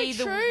 going to that's so see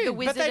true. the But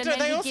wizard, But and then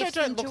they he also gifts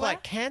don't them look to like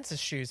her. Kansas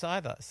shoes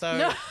either. So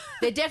No,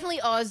 they're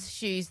definitely Oz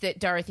shoes that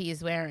Dorothy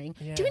is wearing.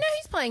 Yes. Do we know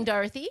who's playing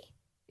Dorothy?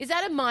 Is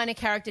that a minor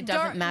character?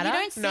 Doesn't matter. You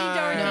don't see No.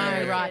 Dorothy.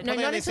 No, right. No,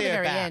 Probably not only until see the her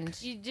very back.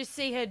 end. You just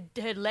see her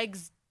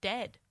legs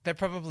dead. They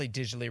probably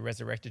digitally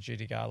resurrected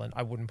Judy Garland.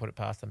 I wouldn't put it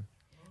past them.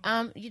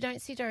 You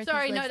don't see Dorothy.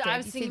 Sorry, no, I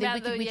was you see thinking about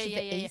Wicked the Witch of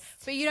the East.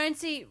 But you don't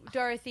see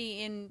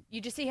Dorothy in.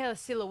 You just see her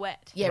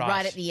silhouette. Yeah, Right.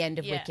 right at the end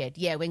of Yeah. Wicked.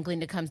 Yeah, when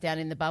Glinda comes down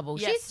in the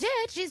bubble. Yes.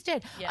 She's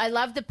dead. Yeah. I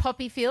love the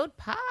poppy field.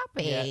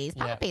 Puppies. Yeah, yeah.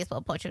 Puppies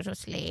will put you to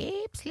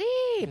sleep.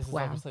 This is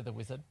Wow. obviously the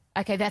wizard.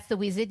 Okay, that's the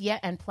wizard. Yeah,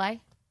 and play.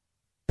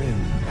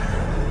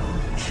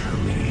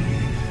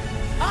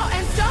 Oh,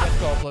 and stop. Jeff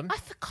Goldblum. I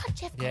forgot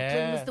Jeff Goldblum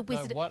Yeah. was the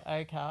wizard. No, what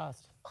a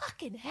cast.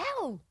 Fucking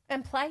hell.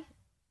 And play.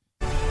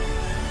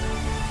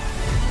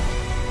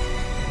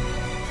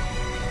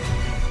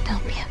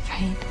 Don't be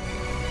afraid.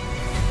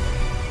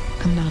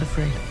 I'm not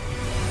afraid.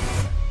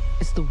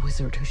 It's the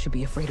wizard who should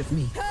be afraid of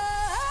me.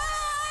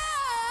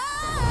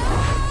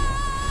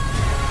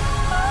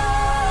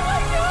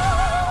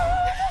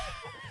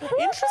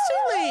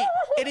 Interestingly,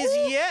 it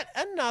is yet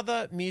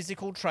another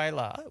musical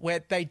trailer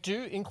where they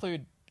do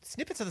include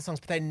snippets of the songs,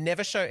 but they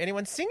never show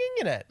anyone singing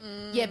in it.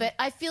 Yeah, but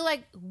I feel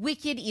like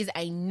Wicked is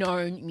a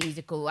known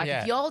musical. Like,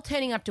 Yeah. if you're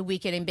turning up to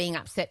Wicked and being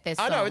upset there's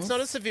I songs... know, it's not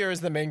as severe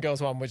as the Mean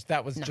Girls one, which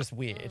that was just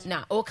weird.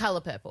 Nah, or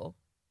Colour Purple.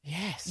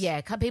 Yes.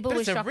 Yeah, people But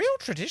were it's a shocked. real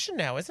tradition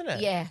now, isn't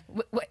it? Yeah,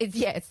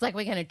 it's like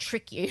we're going to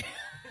trick you.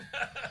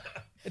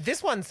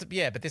 This one's,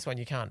 but this one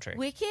you can't trick.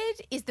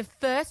 Wicked is the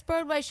first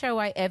Broadway show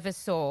I ever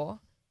saw.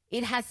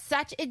 It has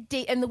such a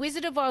deep... And The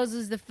Wizard of Oz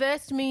is the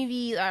first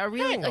movie really...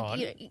 Hang on.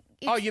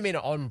 You mean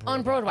on Broadway?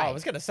 On Broadway. Oh, I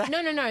was going to say.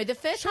 No. The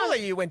first time...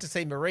 Surely you went to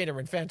see Marina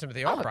in Phantom of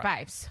the Opera. Oh,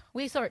 babes.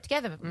 We saw it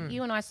together.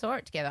 You and I saw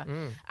it together.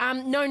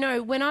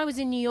 No. When I was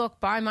in New York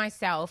by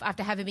myself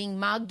after having been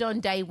mugged on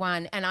day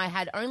one and I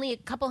had only a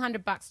couple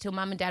 $100 till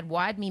Mum and Dad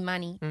wired me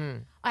money,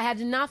 I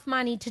had enough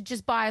money to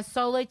just buy a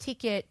solo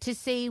ticket to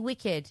see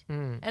Wicked.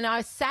 And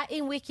I sat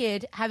in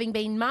Wicked having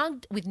been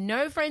mugged with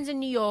no friends in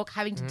New York,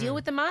 having to deal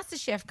with the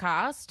MasterChef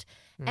cast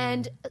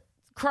and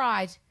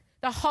cried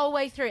the whole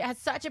way through. It had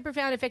such a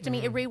profound effect on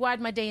me. It rewired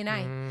my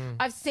DNA.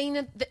 I've seen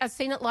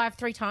it live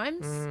 3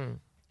 times.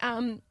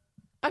 I'm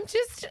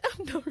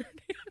not ready.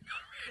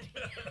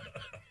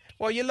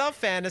 Well, you love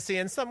fantasy,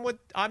 and some would.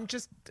 I'm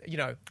just,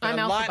 I'm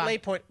lightly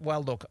Alphaba. point.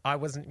 Well, look, I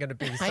wasn't going to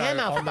be so am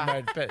on the Alphaba.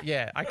 mode, but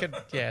yeah, I could.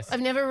 Yes.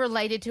 I've never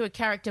related to a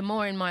character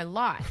more in my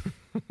life.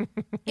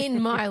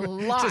 In my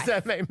life. Does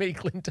that make me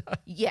Glinda?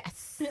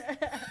 Yes.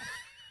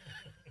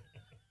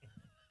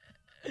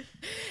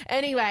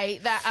 Anyway,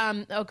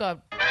 that oh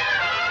God.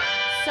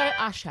 So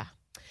Usher.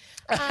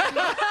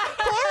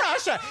 Poor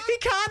Usher. He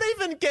can't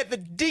even get the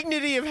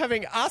dignity of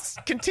having us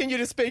continue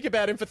to speak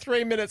about him for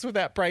 3 minutes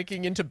without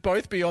breaking into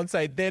both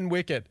Beyonce, then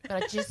Wicked. But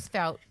I just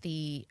felt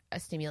the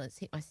stimulants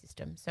hit my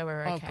system, so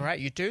we're okay. Oh, great.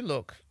 You do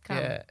look.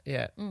 Calm.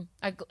 Yeah.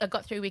 I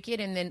got through Wicked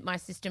and then my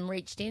system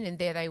reached in and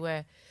there they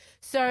were.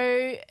 So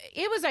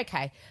it was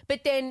okay.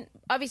 But then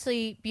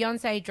obviously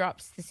Beyonce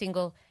drops the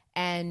single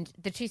and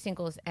the 2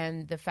 singles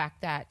and the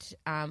fact that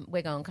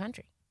we're going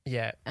country.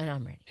 Yeah. And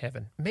I'm ready.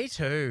 Heaven. Me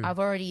too. I've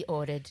already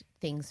ordered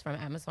things from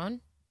Amazon.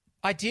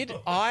 I did.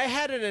 I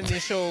had an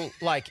initial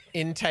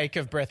intake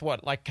of breath,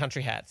 like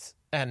country hats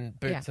and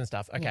boots and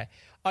stuff. Okay.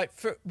 Yeah.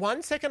 For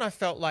 1 second I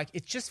felt like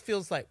it just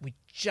feels like we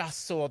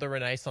just saw the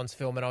Renaissance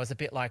film and I was a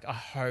bit like, I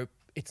hope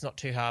it's not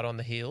too hard on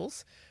the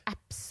heels.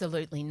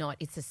 Absolutely not.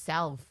 It's a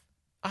salve.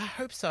 I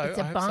hope so. It's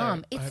a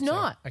balm. It's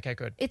not. So. Okay,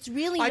 good. It's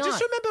really not. I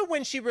just remember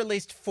when she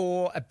released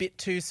 4 a bit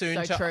too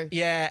soon. So true.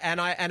 Yeah,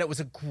 and it was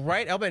a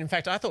great album. In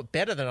fact, I thought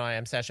better than I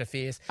Am Sasha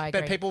Fierce. I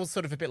agree. But people were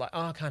sort of a bit like,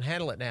 oh, I can't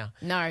handle it now.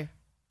 No.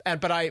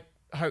 But I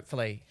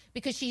hopefully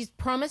because she's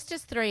promised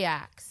us 3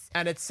 acts,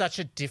 and it's such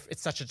a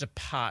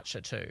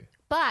departure too.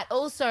 But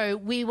also,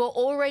 we were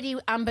already,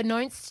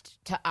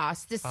 unbeknownst to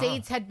us, the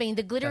seeds had been,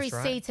 the glittery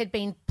seeds had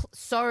been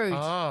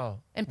sowed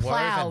and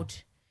ploughed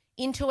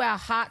into our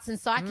hearts and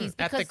psyches.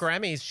 At the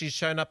Grammys, she's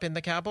shown up in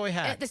the cowboy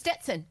hat. At the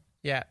Stetson.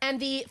 Yeah. And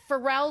the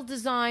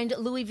Pharrell-designed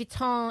Louis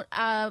Vuitton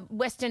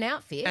Western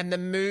outfit. And the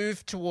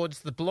move towards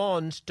the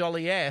blonde,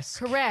 Dolly-esque.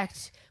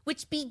 Correct.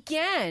 Which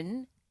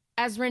began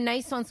as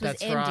Renaissance was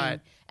ending.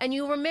 Right. And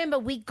you'll remember,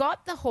 we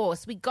got the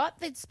horse, we got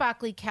the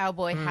sparkly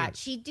cowboy hat.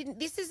 She didn't,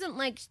 this isn't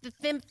like,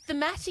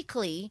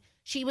 thematically,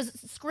 she was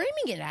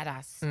screaming it at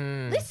us.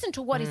 Listen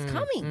to what is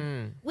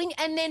coming.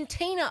 And then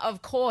Tina,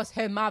 of course,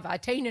 her mother,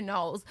 Tina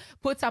Knowles,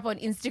 puts up on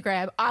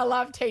Instagram, I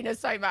love Tina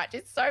so much.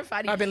 It's so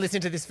funny. I've been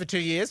listening to this for 2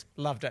 years.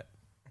 Loved it.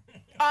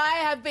 I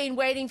have been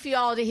waiting for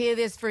y'all to hear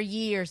this for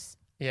years.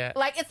 Yeah.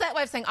 Like, it's that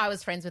way of saying I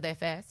was friends with her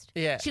first.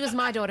 Yeah. She was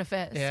my daughter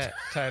first. Yeah,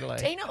 totally.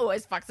 Tina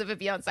always fucks over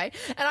Beyonce.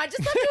 And I just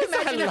love to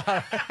imagine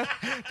her.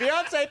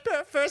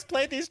 Beyonce first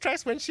played these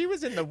tracks when she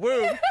was in the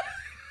womb.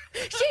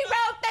 She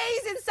wrote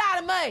these inside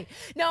of me.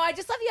 No, I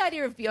just love the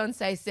idea of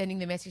Beyonce sending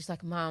the message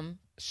like, Mum.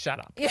 Shut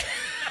up.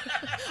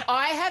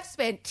 I have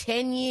spent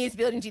 10 years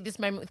building to this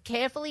moment with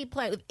carefully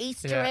playing with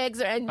Easter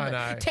eggs. And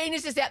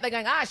Tina's just out there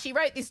going, she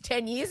wrote this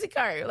 10 years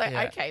ago.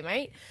 Like, okay,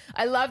 mate.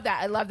 I love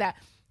that.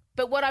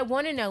 But what I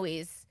want to know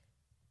is,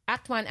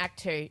 Act 1, Act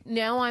 2,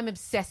 now I'm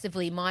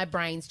obsessively, my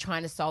brain's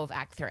trying to solve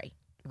Act 3.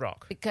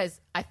 Rock.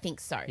 Because I think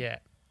so. Yeah.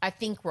 I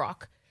think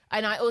rock.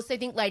 And I also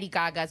think Lady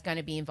Gaga's going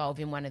to be involved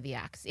in one of the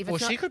acts.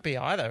 She could be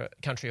either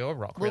country or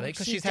rock, really,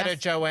 because she's had her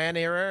Joanne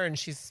era and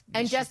she's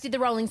just did the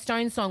Rolling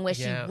Stones song where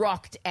she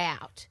rocked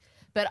out.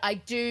 But I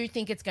do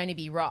think it's going to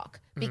be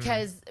rock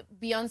because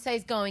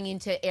Beyonce's going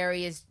into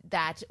areas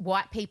that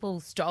white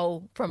people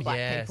stole from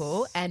black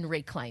people and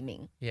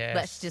reclaiming. Yes.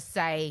 Let's just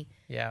say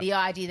the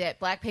idea that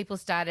black people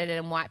started it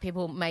and white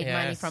people made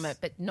money from it,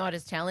 but not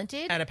as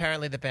talented. And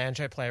apparently the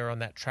banjo player on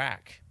that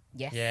track.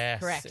 Yes,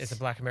 correct. Is a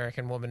black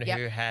American woman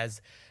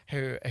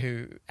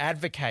who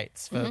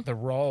advocates for the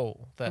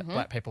role that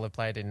black people have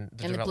played in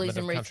the development blues and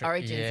of roots country.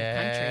 origins of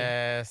country.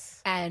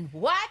 Yes. And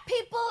white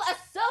people are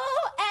so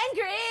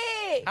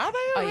angry. Are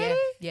they already?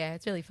 Yeah,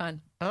 it's really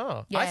fun.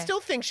 Oh, yeah. I still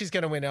think she's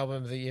going to win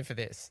Album of the Year for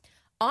this.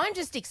 I'm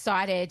just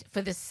excited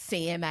for the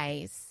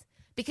CMAs.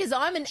 Because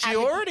I'm an She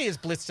already is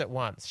blitzed at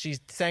once. She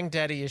sang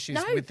Daddy Issues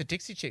with the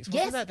Dixie Chicks.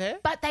 Wasn't that there?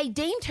 But they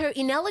deemed her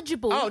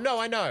ineligible. Oh, no,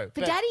 I know.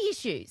 For Daddy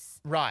Issues.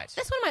 Right.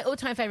 That's one of my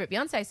all-time favourite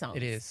Beyonce songs.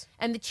 It is.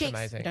 And the Chicks,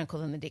 amazing. we don't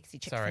call them the Dixie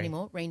Chicks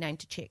anymore, renamed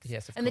to Chicks.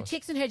 Yes, of and course. The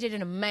Chicks and her did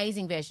an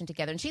amazing version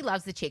together, and she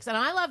loves the Chicks. And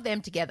I love them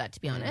together,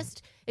 to be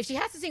honest. If she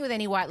has to sing with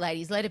any white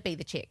ladies, let it be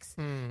the Chicks.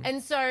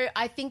 And so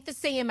I think the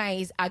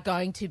CMAs are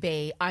going to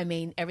be,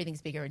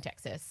 everything's bigger in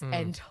Texas.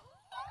 And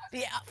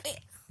the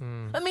outfits.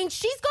 I mean,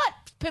 she's got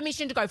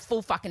permission to go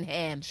full fucking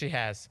ham. She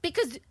has.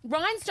 Because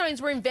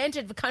rhinestones were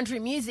invented for country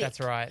music. That's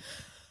right.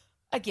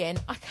 Again,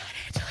 I can't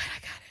handle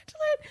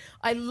it.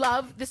 I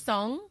love the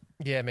song.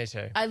 Yeah, me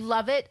too. I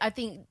love it. I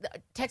think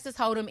Texas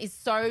Hold'em is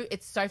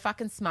so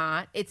fucking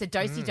smart. It's a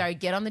do-si-do.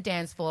 Get on the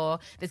dance floor.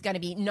 There's going to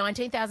be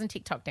 19,000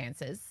 TikTok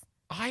dancers.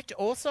 I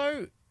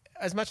also,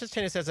 as much as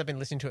Tina says I've been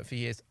listening to it for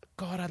years,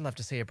 God, I'd love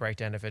to see a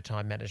breakdown of her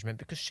time management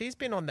because she's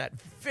been on that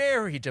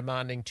very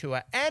demanding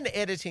tour and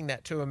editing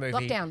that tour movie.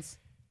 Lockdowns.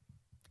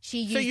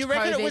 She used So you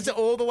reckon COVID, it was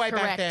all the way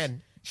correct. back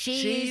then?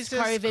 She used Jesus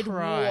COVID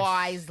Christ.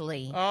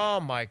 wisely. Oh,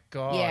 my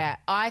God. Yeah,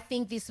 I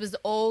think this was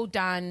all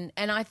done.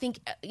 And I think,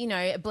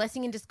 a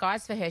blessing in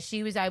disguise for her.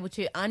 She was able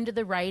to, under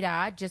the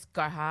radar, just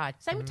go hard.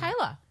 Same with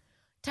Taylor.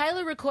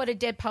 Taylor recorded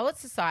Dead Poets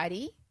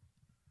Society.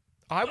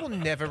 I will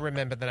never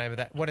remember the name of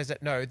that. What is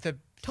it? No, the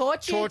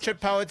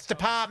Tortured Poets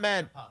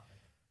Department.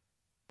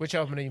 Which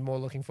album are you more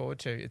looking forward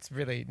to? It's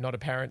really not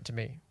apparent to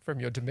me from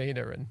your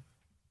demeanour and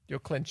your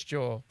clenched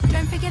jaw.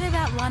 Don't forget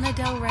about Lana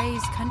Del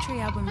Rey's country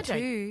album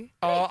too.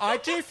 Oh, I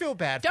do feel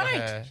bad for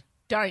her.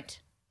 Don't.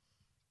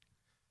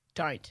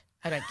 I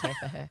don't care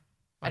for her.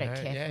 I don't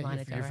care Yeah, for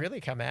Lana Del Rey. you've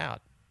really come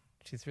out.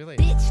 She's really...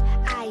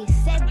 Bitch, I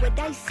said what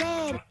I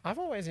said. I've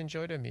always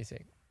enjoyed her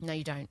music. No,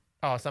 you don't.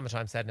 Oh,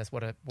 Summertime Sadness,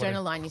 what a Don't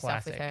align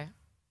yourself classic. with her.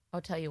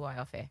 I'll tell you why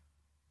off air.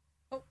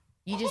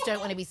 You just don't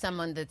want to be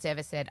someone that's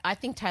ever said, I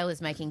think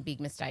Taylor's making big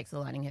mistakes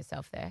aligning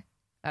herself there.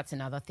 That's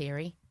another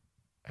theory.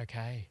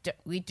 Okay.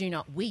 We do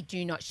not.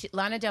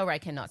 Lana Del Rey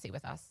cannot sit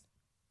with us.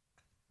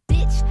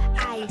 Bitch,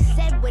 I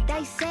said what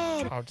I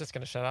said. I'm just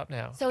going to shut up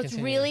now. So it's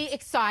Continue. really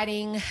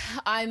exciting.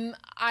 I'm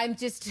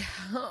just.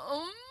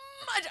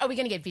 Are we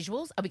going to get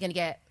visuals? Are we going to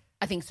get?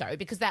 I think so,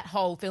 because that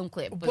whole film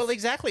clip was... Well,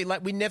 exactly.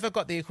 Like, we never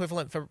got the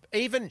equivalent for...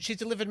 Even she's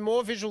delivered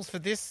more visuals for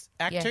this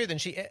Act 2 than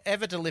she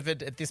ever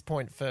delivered at this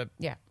point for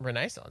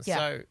Renaissance. Yeah.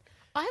 So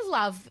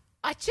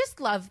I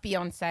just love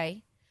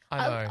Beyonce. I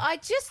know.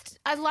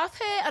 I love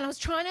her. And I was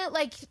trying to,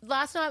 like,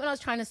 last night when I was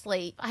trying to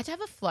sleep, I had to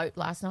have a float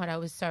last night. I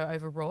was so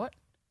overwrought.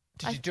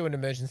 Did you do an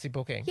emergency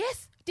booking?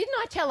 Yes. Didn't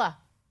I tell her?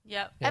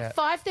 Yep. At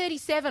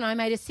 5:37, I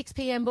made a 6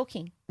 p.m.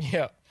 booking.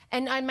 Yeah.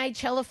 And I made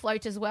Chella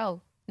float as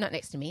well. Not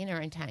next to me in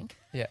her own tank.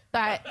 Yeah.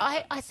 But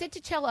I said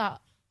to Chella,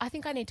 I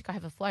think I need to go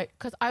have a float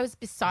because I was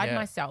beside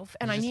myself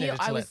and You I just knew needed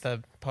I to was...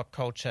 let the pop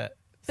culture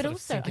But sort of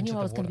also, sink I knew into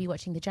I was the going to water. be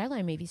watching the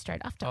J-Lo movie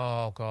straight after.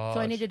 Oh, God. So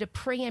I needed a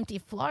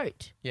preemptive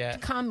float Yeah. to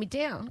calm me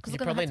down. You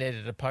probably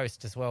needed a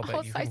post as well,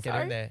 but you couldn't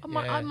get in there.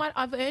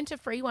 I've earned a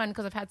free one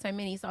because I've had so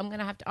many, so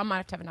I might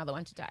have to have another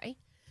one today.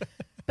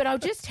 But I'll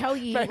just tell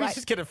you... Maybe like,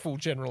 just get a full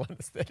general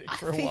anaesthetic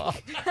for a while.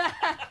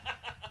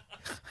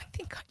 I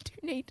think I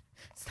do need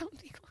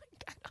something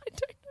like that. I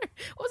don't know.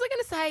 What was I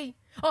going to say?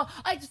 Oh,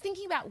 I was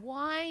thinking about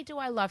why do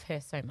I love her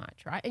so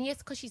much, right? And yes,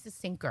 because she's a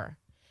singer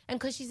and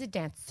because she's a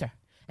dancer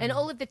and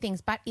all of the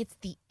things, but it's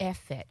the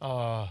effort.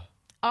 Oh.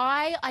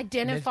 I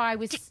identify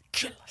with...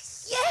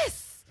 Ridiculous.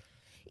 Yes!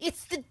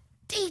 It's the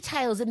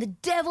details and the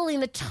devil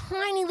in the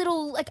tiny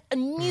little, like, a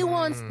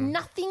nuance.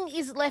 Nothing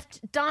is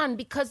left done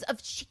because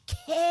of she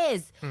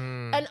cares.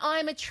 And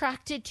I'm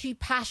attracted to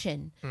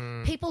passion.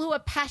 People who are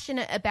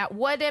passionate about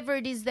whatever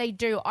it is they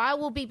do, I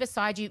will be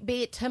beside you,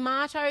 be it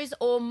tomatoes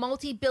or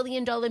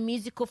multi-billion-dollar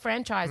musical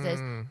franchises.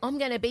 I'm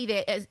going to be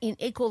there as in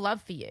equal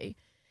love for you.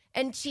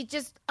 And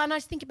I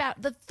just think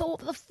about the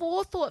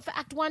forethought for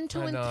Act 1,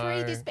 2,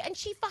 and 3. And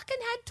she fucking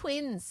had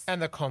twins.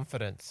 And the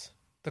confidence.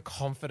 The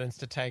confidence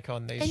to take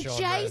on these And genres.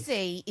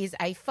 Jay-Z is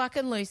a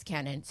fucking loose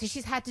cannon, so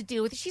she's had to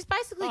deal with it. She's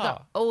basically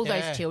got all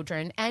those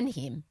children and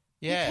him.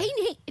 Yeah.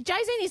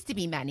 Jay-Z needs to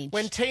be managed.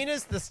 When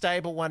Tina's the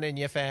stable one in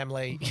your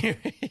family, you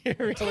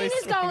really Tina's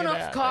swing going it off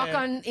out. cock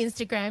Yeah. on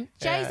Instagram.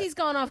 Jay-Z's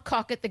gone off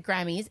cock at the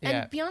Grammys. And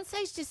Yeah.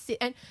 Beyonce's just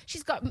and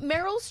she's got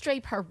Meryl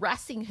Streep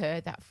harassing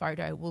her. That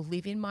photo will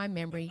live in my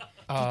memory.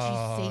 Did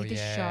you see the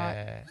shot?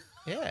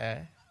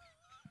 Yeah.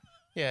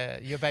 Yeah,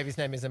 your baby's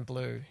name isn't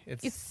Blue.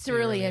 It's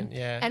brilliant.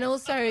 Yeah. And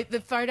also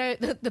the photo,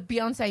 the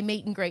Beyonce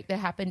meet and greet that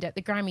happened at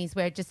the Grammys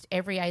where just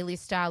every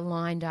A-list star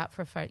lined up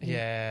for a photo.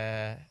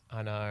 Yeah,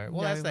 I know.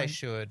 Well, as they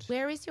should.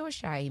 Where is your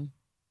shame?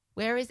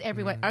 Where is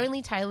everyone?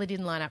 Only Taylor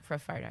didn't line up for a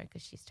photo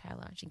because she's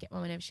Taylor. She can get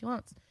one whenever she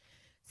wants.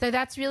 So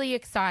that's really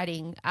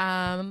exciting.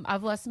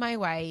 I've lost my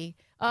way.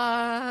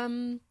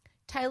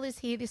 Taylor's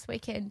here this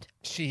weekend.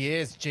 She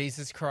is.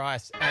 Jesus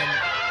Christ. And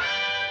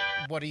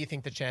what do you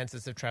think the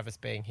chances of Travis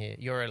being here?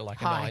 You're at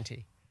like a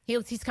 90.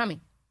 He's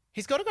coming.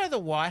 He's got to go to the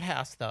White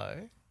House,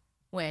 though.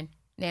 When?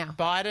 Now.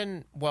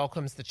 Biden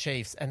welcomes the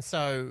Chiefs, and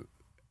so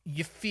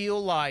you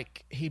feel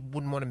like he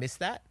wouldn't want to miss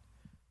that?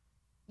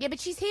 Yeah, but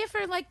she's here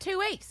for like 2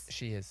 weeks.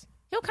 She is.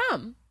 He'll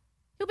come.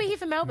 He'll be here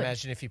for Melbourne.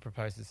 Imagine if he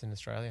proposes in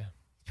Australia.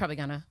 He's probably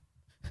going to.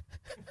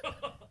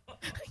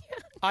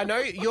 I know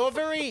you're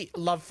very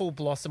loveful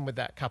blossom with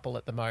that couple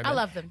at the moment. I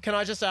love them. Can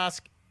I just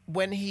ask,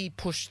 when he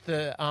pushed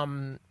the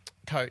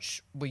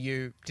coach,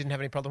 didn't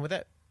have any problem with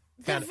it?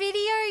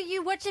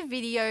 You watch a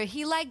video,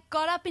 he like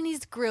got up in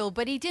his grill,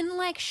 but he didn't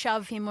like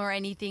shove him or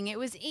anything. It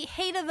was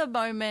heat of the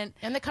moment.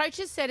 And the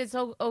coaches said it's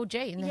all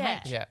G in the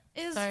head. Yeah.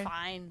 It was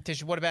fine. Did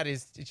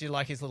you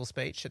like his little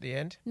speech at the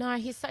end? No,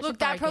 he's such a Look,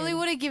 that probably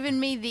would have given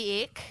me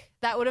the ick.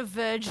 That would have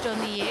verged on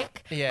the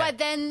ick. Yeah. But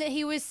then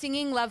he was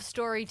singing Love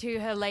Story to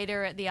her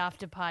later at the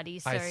after party,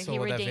 so I he saw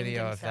redeemed the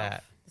video himself. of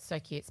that. So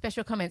cute.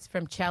 Special comments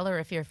from Chella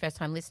if you're a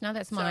first-time listener.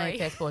 That's my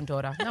firstborn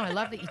daughter. No, I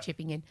love that you're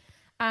chipping in.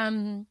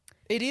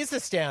 It is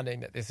astounding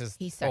that this is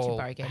He's such all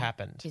a bogan.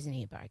 happened. Isn't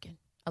he a bogan?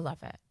 I love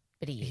it.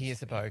 But He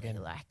is a bogan.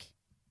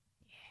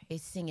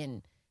 He's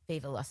singing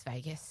Viva Las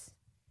Vegas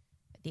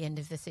at the end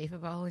of the Super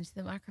Bowl into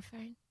the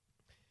microphone.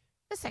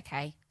 It's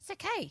okay. It's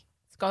okay.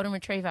 It's golden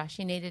retriever.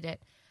 She needed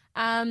it.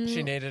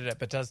 She needed it,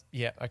 but does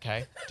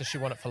she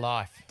want it for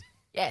life?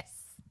 Yes.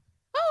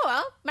 Oh,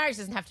 well, marriage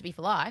doesn't have to be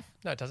for life.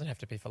 No, it doesn't have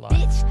to be for life.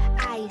 Bitch,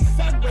 I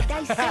said what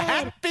I said.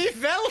 Happy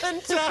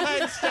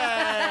Valentine's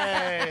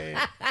Day!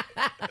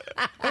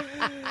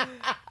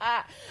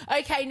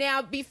 Okay,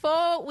 now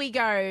before we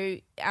go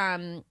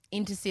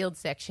into sealed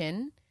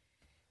section,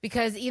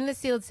 because in the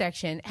sealed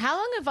section, how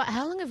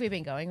long have we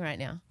been going right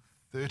now?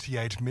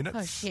 38 minutes.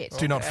 Oh shit!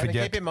 Do not And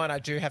forget. keep in mind, I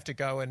do have to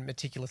go and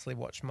meticulously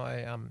watch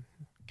my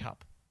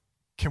cup.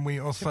 Can we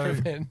To also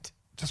prevent.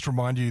 just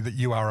remind you that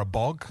you are a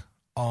bog?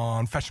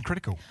 on Fashion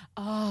Critical.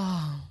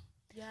 Oh,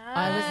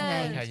 I was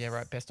named. Okay, yeah,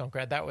 right. Best on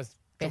ground. That was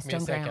Best took me a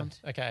on second. ground.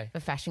 Okay. For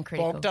Fashion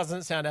Critical. Bog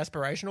doesn't sound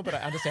aspirational, but I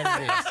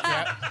understand it is.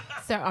 Yeah.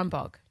 So I'm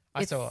Bog.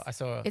 I saw.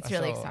 It's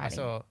really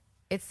exciting.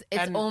 It's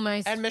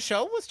almost. And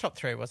Michelle was top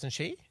 3, wasn't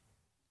she?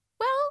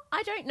 Well,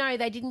 I don't know.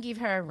 They didn't give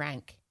her a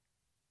rank,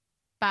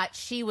 but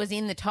she was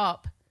in the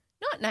top.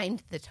 Not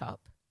named the top.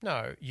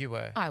 No, you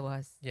were. I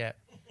was. Yeah.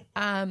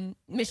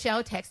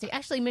 Michelle texted.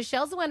 Actually,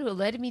 Michelle's the one who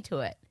alerted me to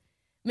it.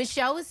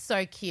 Michelle was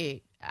so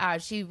cute.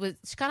 She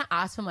kind of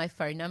asked for my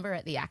phone number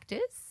at the AACTA.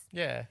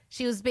 Yeah.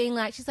 She was being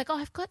like, she's like, oh,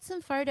 I've got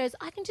some photos.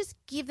 I can just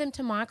give them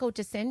to Michael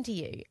to send to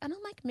you. And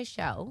I'm like,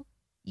 Michelle,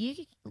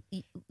 you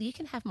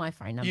can have my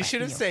phone number. You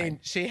should in have your seen, phone.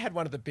 she had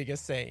one of the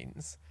biggest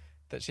scenes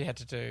that she had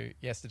to do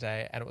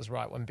yesterday, and it was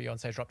right when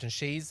Beyonce dropped, and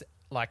she's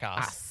like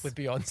us with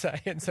Beyonce.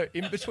 And so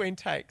in between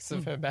takes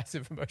of her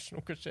massive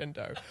emotional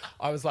crescendo,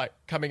 I was like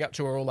coming up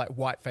to her all like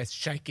white-faced,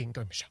 shaking,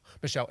 going, Michelle,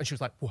 Michelle. And she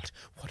was like, what?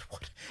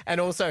 And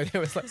also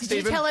there was like, Did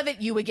you tell her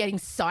that you were getting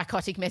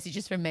psychotic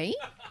messages from me?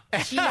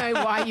 Did she know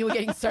why you were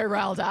getting so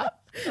riled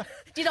up?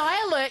 Did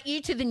I alert you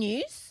to the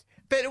news?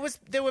 But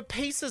there were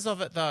pieces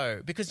of it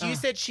though, because you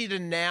said she'd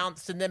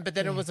announced, but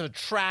then it was a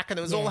track, and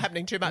it was all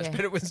happening too much. Yeah.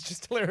 But it was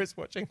just hilarious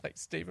watching like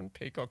Stephen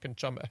Peacock and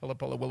Chumma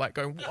Helapola were like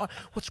going,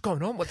 what's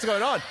going on? What's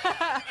going on?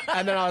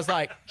 And then I was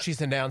like, she's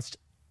announced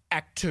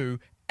Act 2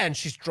 and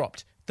she's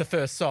dropped the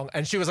first song,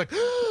 and she was like,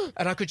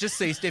 and I could just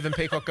see Stephen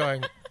Peacock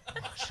going,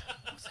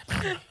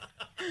 what?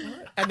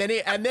 And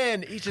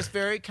then he just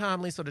very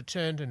calmly sort of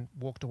turned and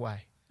walked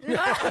away.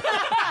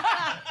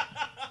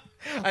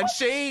 And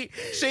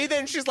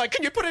she's like,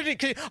 can you put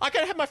it in? I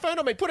can't have my phone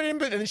on me. Put it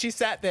in. And then she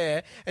sat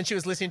there and she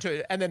was listening to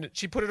it. And then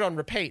she put it on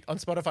repeat on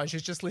Spotify. And she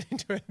was just listening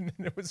to it. And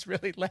then it was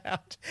really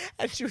loud.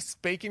 And she was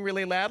speaking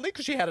really loudly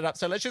because she had it up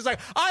so loud. She was like,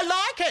 I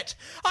like it.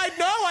 I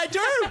do.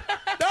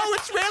 No,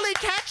 it's really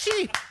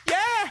catchy.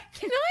 Yeah.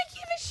 Can I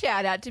give a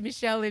shout out to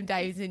Michelle M.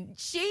 Davison?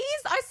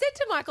 I said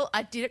to Michael,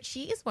 I did it.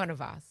 She is one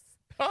of us.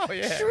 Oh,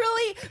 yeah.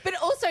 Truly. But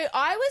also,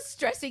 I was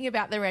stressing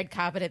about the red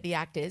carpet at the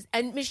AACTA,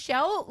 and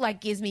Michelle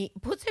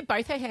puts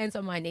both her hands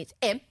on my knees.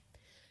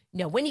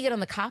 Now, when you get on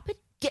the carpet,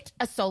 get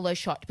a solo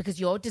shot because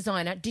your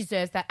designer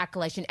deserves that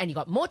accolation and you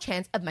got more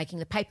chance of making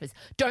the papers.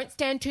 Don't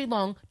stand too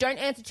long, don't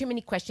answer too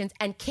many questions,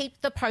 and keep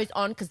the pose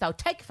on because they'll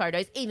take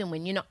photos even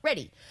when you're not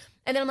ready.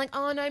 And then I'm like,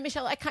 oh, no,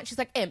 Michelle, I can't. She's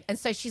like, And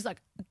so she's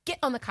like, get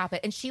on the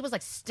carpet. And she was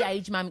like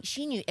stage mum.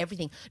 She knew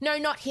everything. No,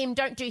 not him.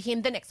 Don't do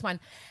him. The next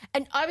one.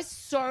 And I was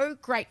so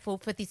grateful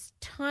for this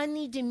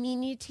tiny,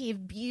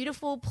 diminutive,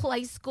 beautiful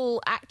play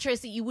school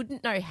actress that you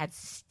wouldn't know had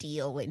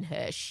steel in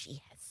her.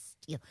 She has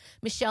steel.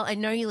 Michelle, I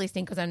know you're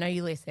listening because I know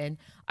you listen.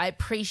 I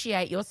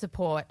appreciate your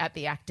support at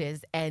the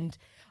AACTA, and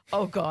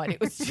oh, God, it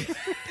was just...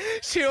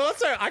 She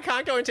also, I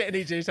can't go into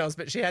any details,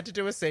 but she had to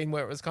do a scene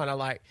where it was kind of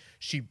like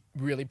she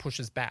really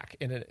pushes back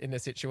in a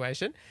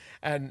situation.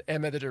 And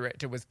Emma, the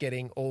director, was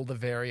getting all the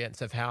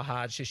variants of how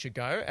hard she should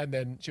go. And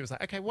then she was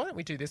like, okay, why don't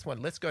we do this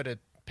one? Let's go to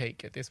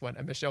peak at this one.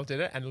 And Michelle did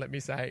it. And let me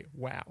say,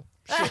 wow.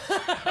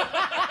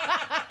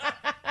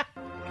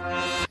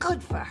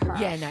 Good for her.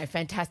 Yeah, no,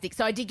 fantastic.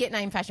 So I did get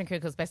named Fashion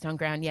Critical's Best on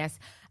Ground, yes.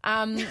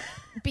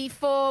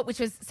 Which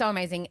was so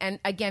amazing. And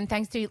again,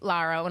 thanks to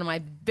Lara, one of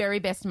my very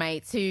best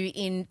mates, who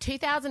in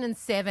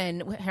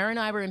 2007, her and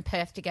I were in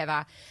Perth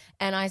together.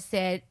 And I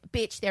said,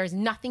 bitch, there is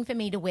nothing for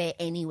me to wear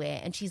anywhere.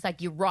 And she's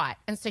like, you're right.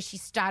 And so she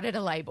started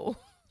a label.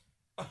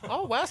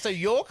 Oh, wow. So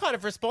you're kind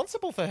of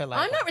responsible for her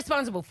label. I'm not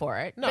responsible for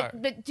it. No.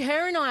 But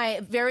her and I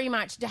very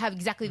much have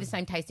exactly the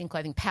same taste in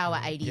clothing. Power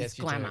 80s Yes,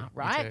 you glamour, do.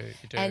 right?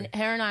 You do. And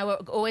her and I were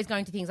always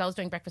going to things. I was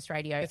doing breakfast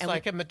radio. It's and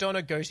like a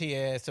Madonna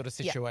Gautier sort of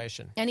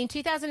situation. And in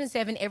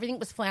 2007, everything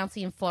was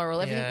flouncy and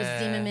floral. Everything was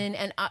Zimmerman.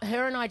 And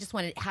her and I just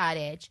wanted hard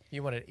edge.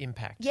 You wanted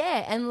impact.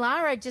 Yeah. And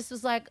Lara just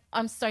was like,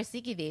 I'm so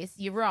sick of this.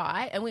 You're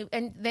right.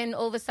 And then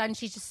all of a sudden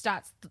she just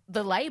starts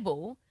the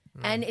label.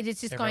 And it is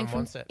just Everyone going from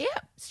wants it.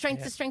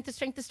 strength to strength to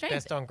strength to strength.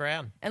 Best on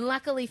ground. And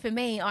luckily for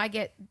me, I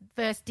get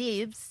first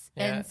dibs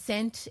and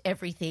sent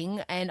everything.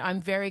 And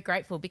I'm very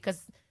grateful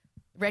because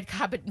red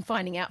carpet and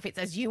finding outfits,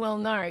 as you well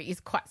know, is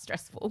quite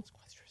stressful. It's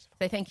quite stressful.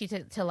 So thank you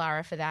to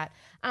Lara for that.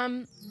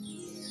 The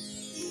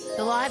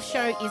live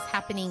show is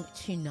happening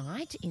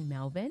tonight in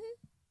Melbourne.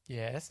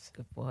 Yes.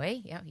 Good boy.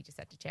 Yeah, he just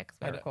had to check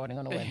because we're recording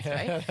on a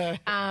Wednesday.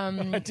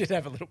 I did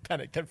have a little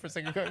panic then for a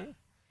second going,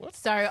 what?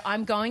 So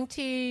I'm going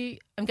to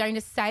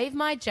save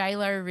my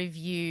JLo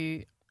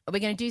review. We're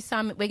going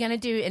to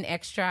do an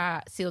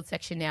extra sealed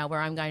section now where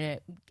I'm going to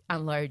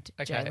unload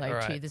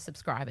JLo to the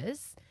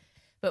subscribers.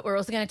 But we're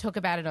also going to talk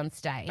about it on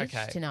stage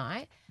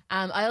tonight.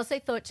 I also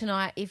thought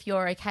tonight, if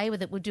you're okay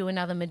with it, we'll do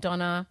another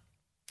Madonna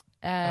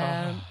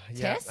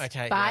test.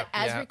 But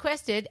as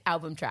requested,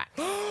 album tracks.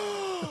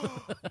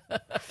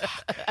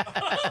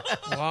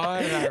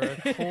 Why did I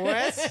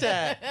request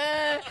it?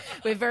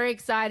 We're very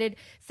excited.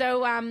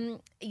 So,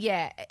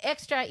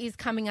 Extra is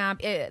coming up.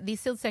 The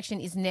sealed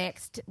section is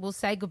next. We'll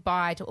say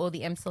goodbye to all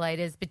the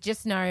Emsolators, but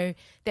just know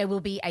there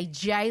will be a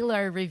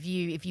JLo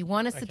review. If you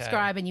want to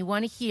subscribe and you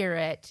want to hear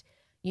it,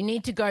 You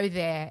need to go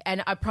there,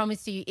 and I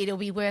promise you it'll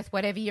be worth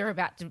whatever you're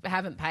about to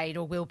haven't paid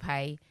or will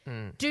pay.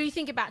 Do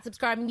think about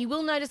subscribing. You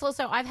will notice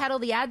also I've had all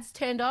the ads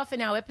turned off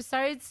in our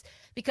episodes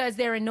because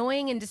they're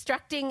annoying and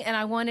distracting, and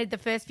I wanted the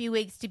first few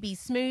weeks to be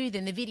smooth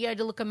and the video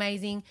to look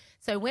amazing.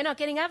 So we're not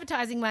getting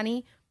advertising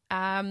money.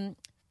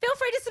 Feel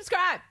free to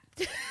subscribe.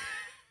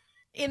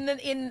 On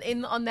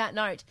that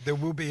note, there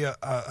will be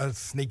a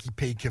sneaky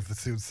peek of the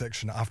sealed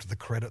section after the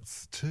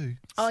credits too.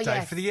 Oh, Stay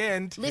yes. for the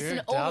end. Listen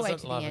Who all the way to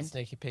doesn't the love end. a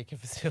sneaky peek of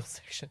the sealed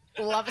section?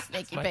 Love a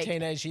sneaky My peek.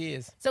 teenage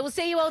years. So we'll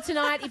see you all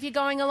tonight if you're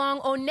going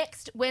along, or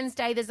next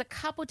Wednesday. There's a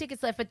couple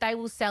tickets left, but they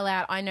will sell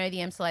out. I know the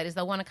Emsolators.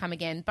 They'll want to come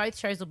again. Both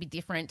shows will be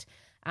different.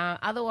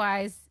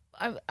 Otherwise,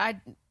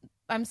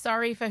 I'm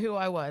sorry for who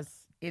I was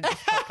in this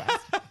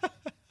podcast.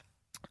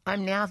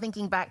 I'm now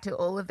thinking back to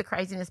all of the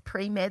craziness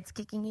pre-meds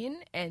kicking in,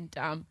 and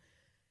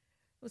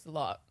it was a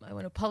lot. I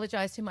want to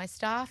apologise to my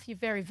staff. You're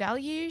very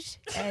valued.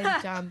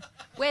 And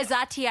where's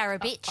our tiara,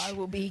 bitch? I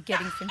will be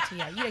getting some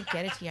tiara. You don't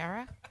get a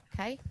tiara,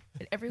 okay?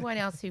 But everyone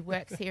else who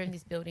works here in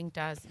this building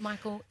does.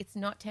 Michael, it's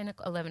not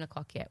 11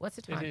 o'clock yet. What's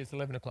the time? It is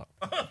 11 o'clock.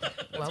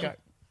 Let's go.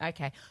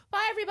 Okay.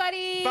 Bye,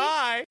 everybody.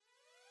 Bye.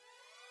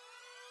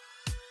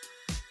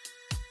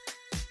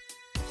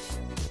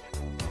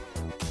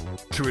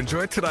 To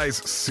enjoy today's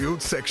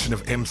sealed section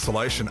of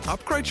Emsolation,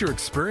 upgrade your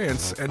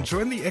experience and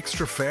join the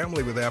Extra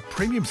family with our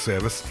premium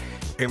service,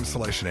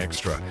 Emsolation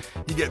Extra.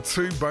 You get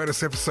 2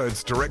 bonus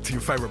episodes direct to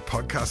your favourite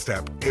podcast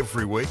app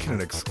every week in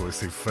an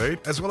exclusive feed,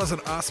 as well as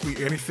an Ask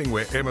Me Anything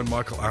where Em and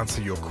Michael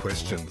answer your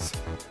questions.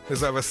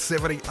 There's over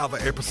 70 other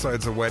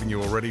episodes awaiting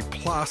you already,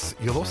 plus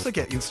you'll also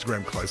get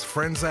Instagram close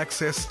friends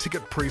access,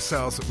 ticket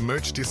pre-sales,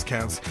 merch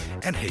discounts,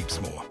 and heaps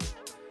more.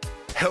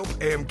 Help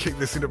Em keep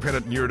this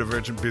independent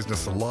neurodivergent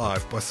business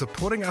alive by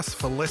supporting us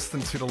for less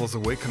than $2 a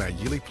week on our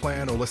yearly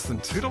plan or less than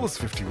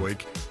 $2.50 a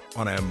week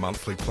on our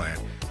monthly plan.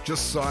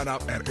 Just sign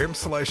up at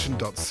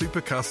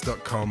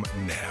emsolation.supercast.com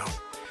now.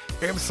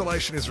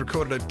 Emsolation is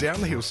recorded at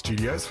Down the Hill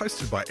Studios,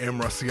 hosted by Em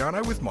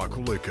Rossiano with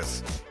Michael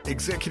Lucas.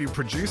 Executive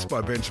produced by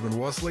Benjamin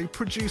Wasley,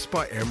 produced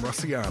by Em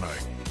Rossiano.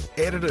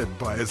 Edited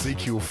by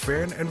Ezekiel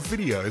Fenn and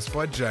videos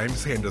by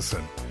James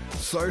Henderson.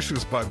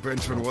 Socials by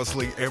Benjamin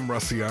Wasley, Em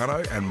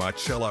Rossiano and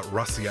Marcella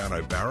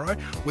Rossiano Barrow,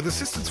 with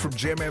assistance from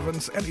Jem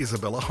Evans and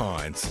Isabella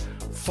Hines.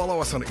 Follow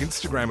us on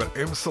Instagram at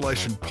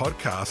Emsolation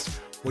Podcast,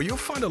 where you'll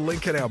find a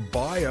link in our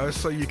bio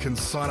so you can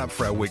sign up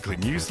for our weekly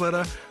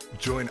newsletter,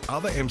 join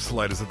other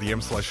Emsolators at the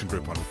Emsolation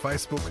Group on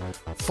Facebook,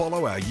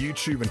 follow our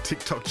YouTube and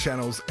TikTok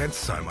channels, and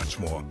so much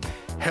more.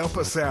 Help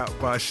us out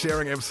by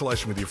sharing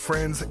Emsolation with your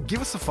friends,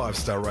 give us a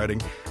 5-star rating,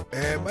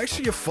 and make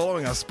sure you're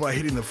following us by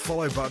hitting the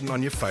follow button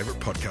on your favourite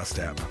podcast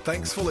app.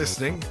 Thanks for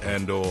listening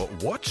and or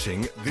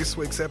watching this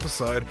week's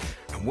episode,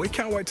 and we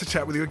can't wait to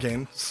chat with you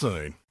again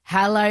soon.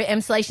 Hello,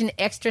 Emsolation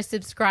Extra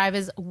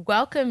subscribers.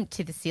 Welcome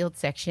to the sealed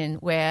section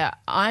where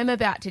I'm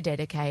about to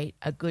dedicate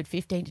a good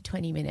 15 to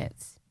 20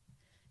 minutes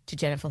to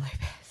Jennifer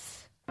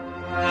Lopez.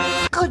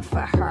 Good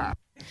for her.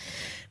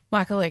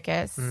 Michael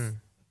Lucas.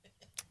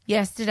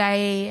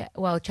 Yesterday,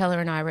 while Chella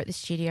and I were at the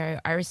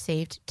studio, I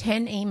received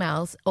 10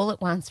 emails all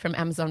at once from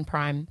Amazon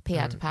Prime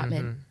PR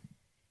department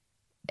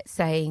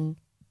saying,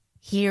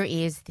 here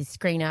is the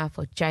screener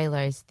for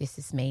JLo's This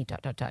Is Me, ...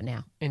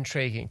 now.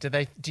 Intriguing.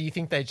 Do you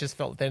think they just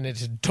felt they needed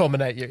to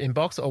dominate your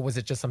inbox, or was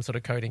it just some sort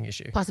of coding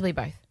issue? Possibly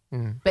both.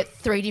 But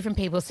 3 different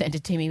people sent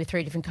it to me with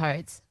 3 different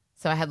codes.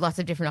 So I had lots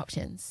of different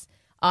options.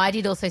 I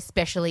did also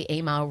specially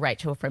email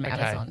Rachel from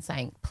Amazon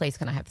saying, please,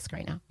 can I have the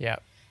screener? Yeah.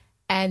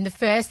 And the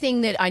first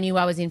thing that I knew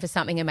I was in for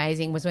something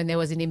amazing was when there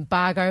was an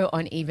embargo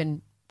on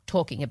even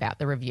talking about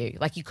the review.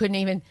 Like you couldn't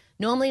even –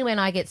 normally when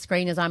I get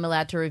screeners, I'm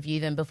allowed to review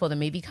them before the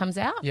movie comes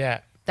out. Yeah.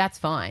 That's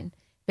fine.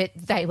 But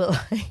they were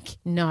like,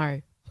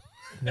 no.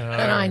 No.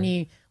 And I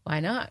knew, why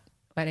not?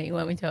 Why don't you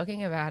want me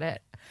talking about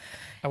it?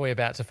 Are we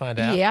about to find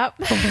out? Yep,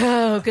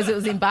 because it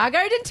was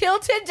embargoed until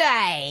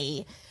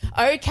today.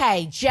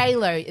 Okay,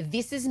 JLo,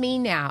 This Is Me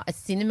Now, a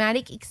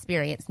cinematic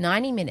experience,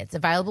 90 minutes,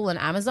 available on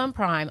Amazon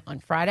Prime on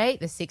Friday,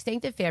 the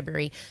 16th of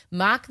February.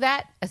 Mark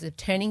that as a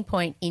turning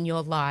point in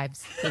your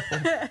lives,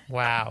 people.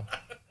 Wow.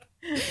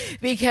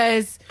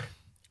 Because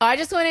I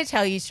just want to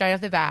tell you straight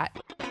off the bat,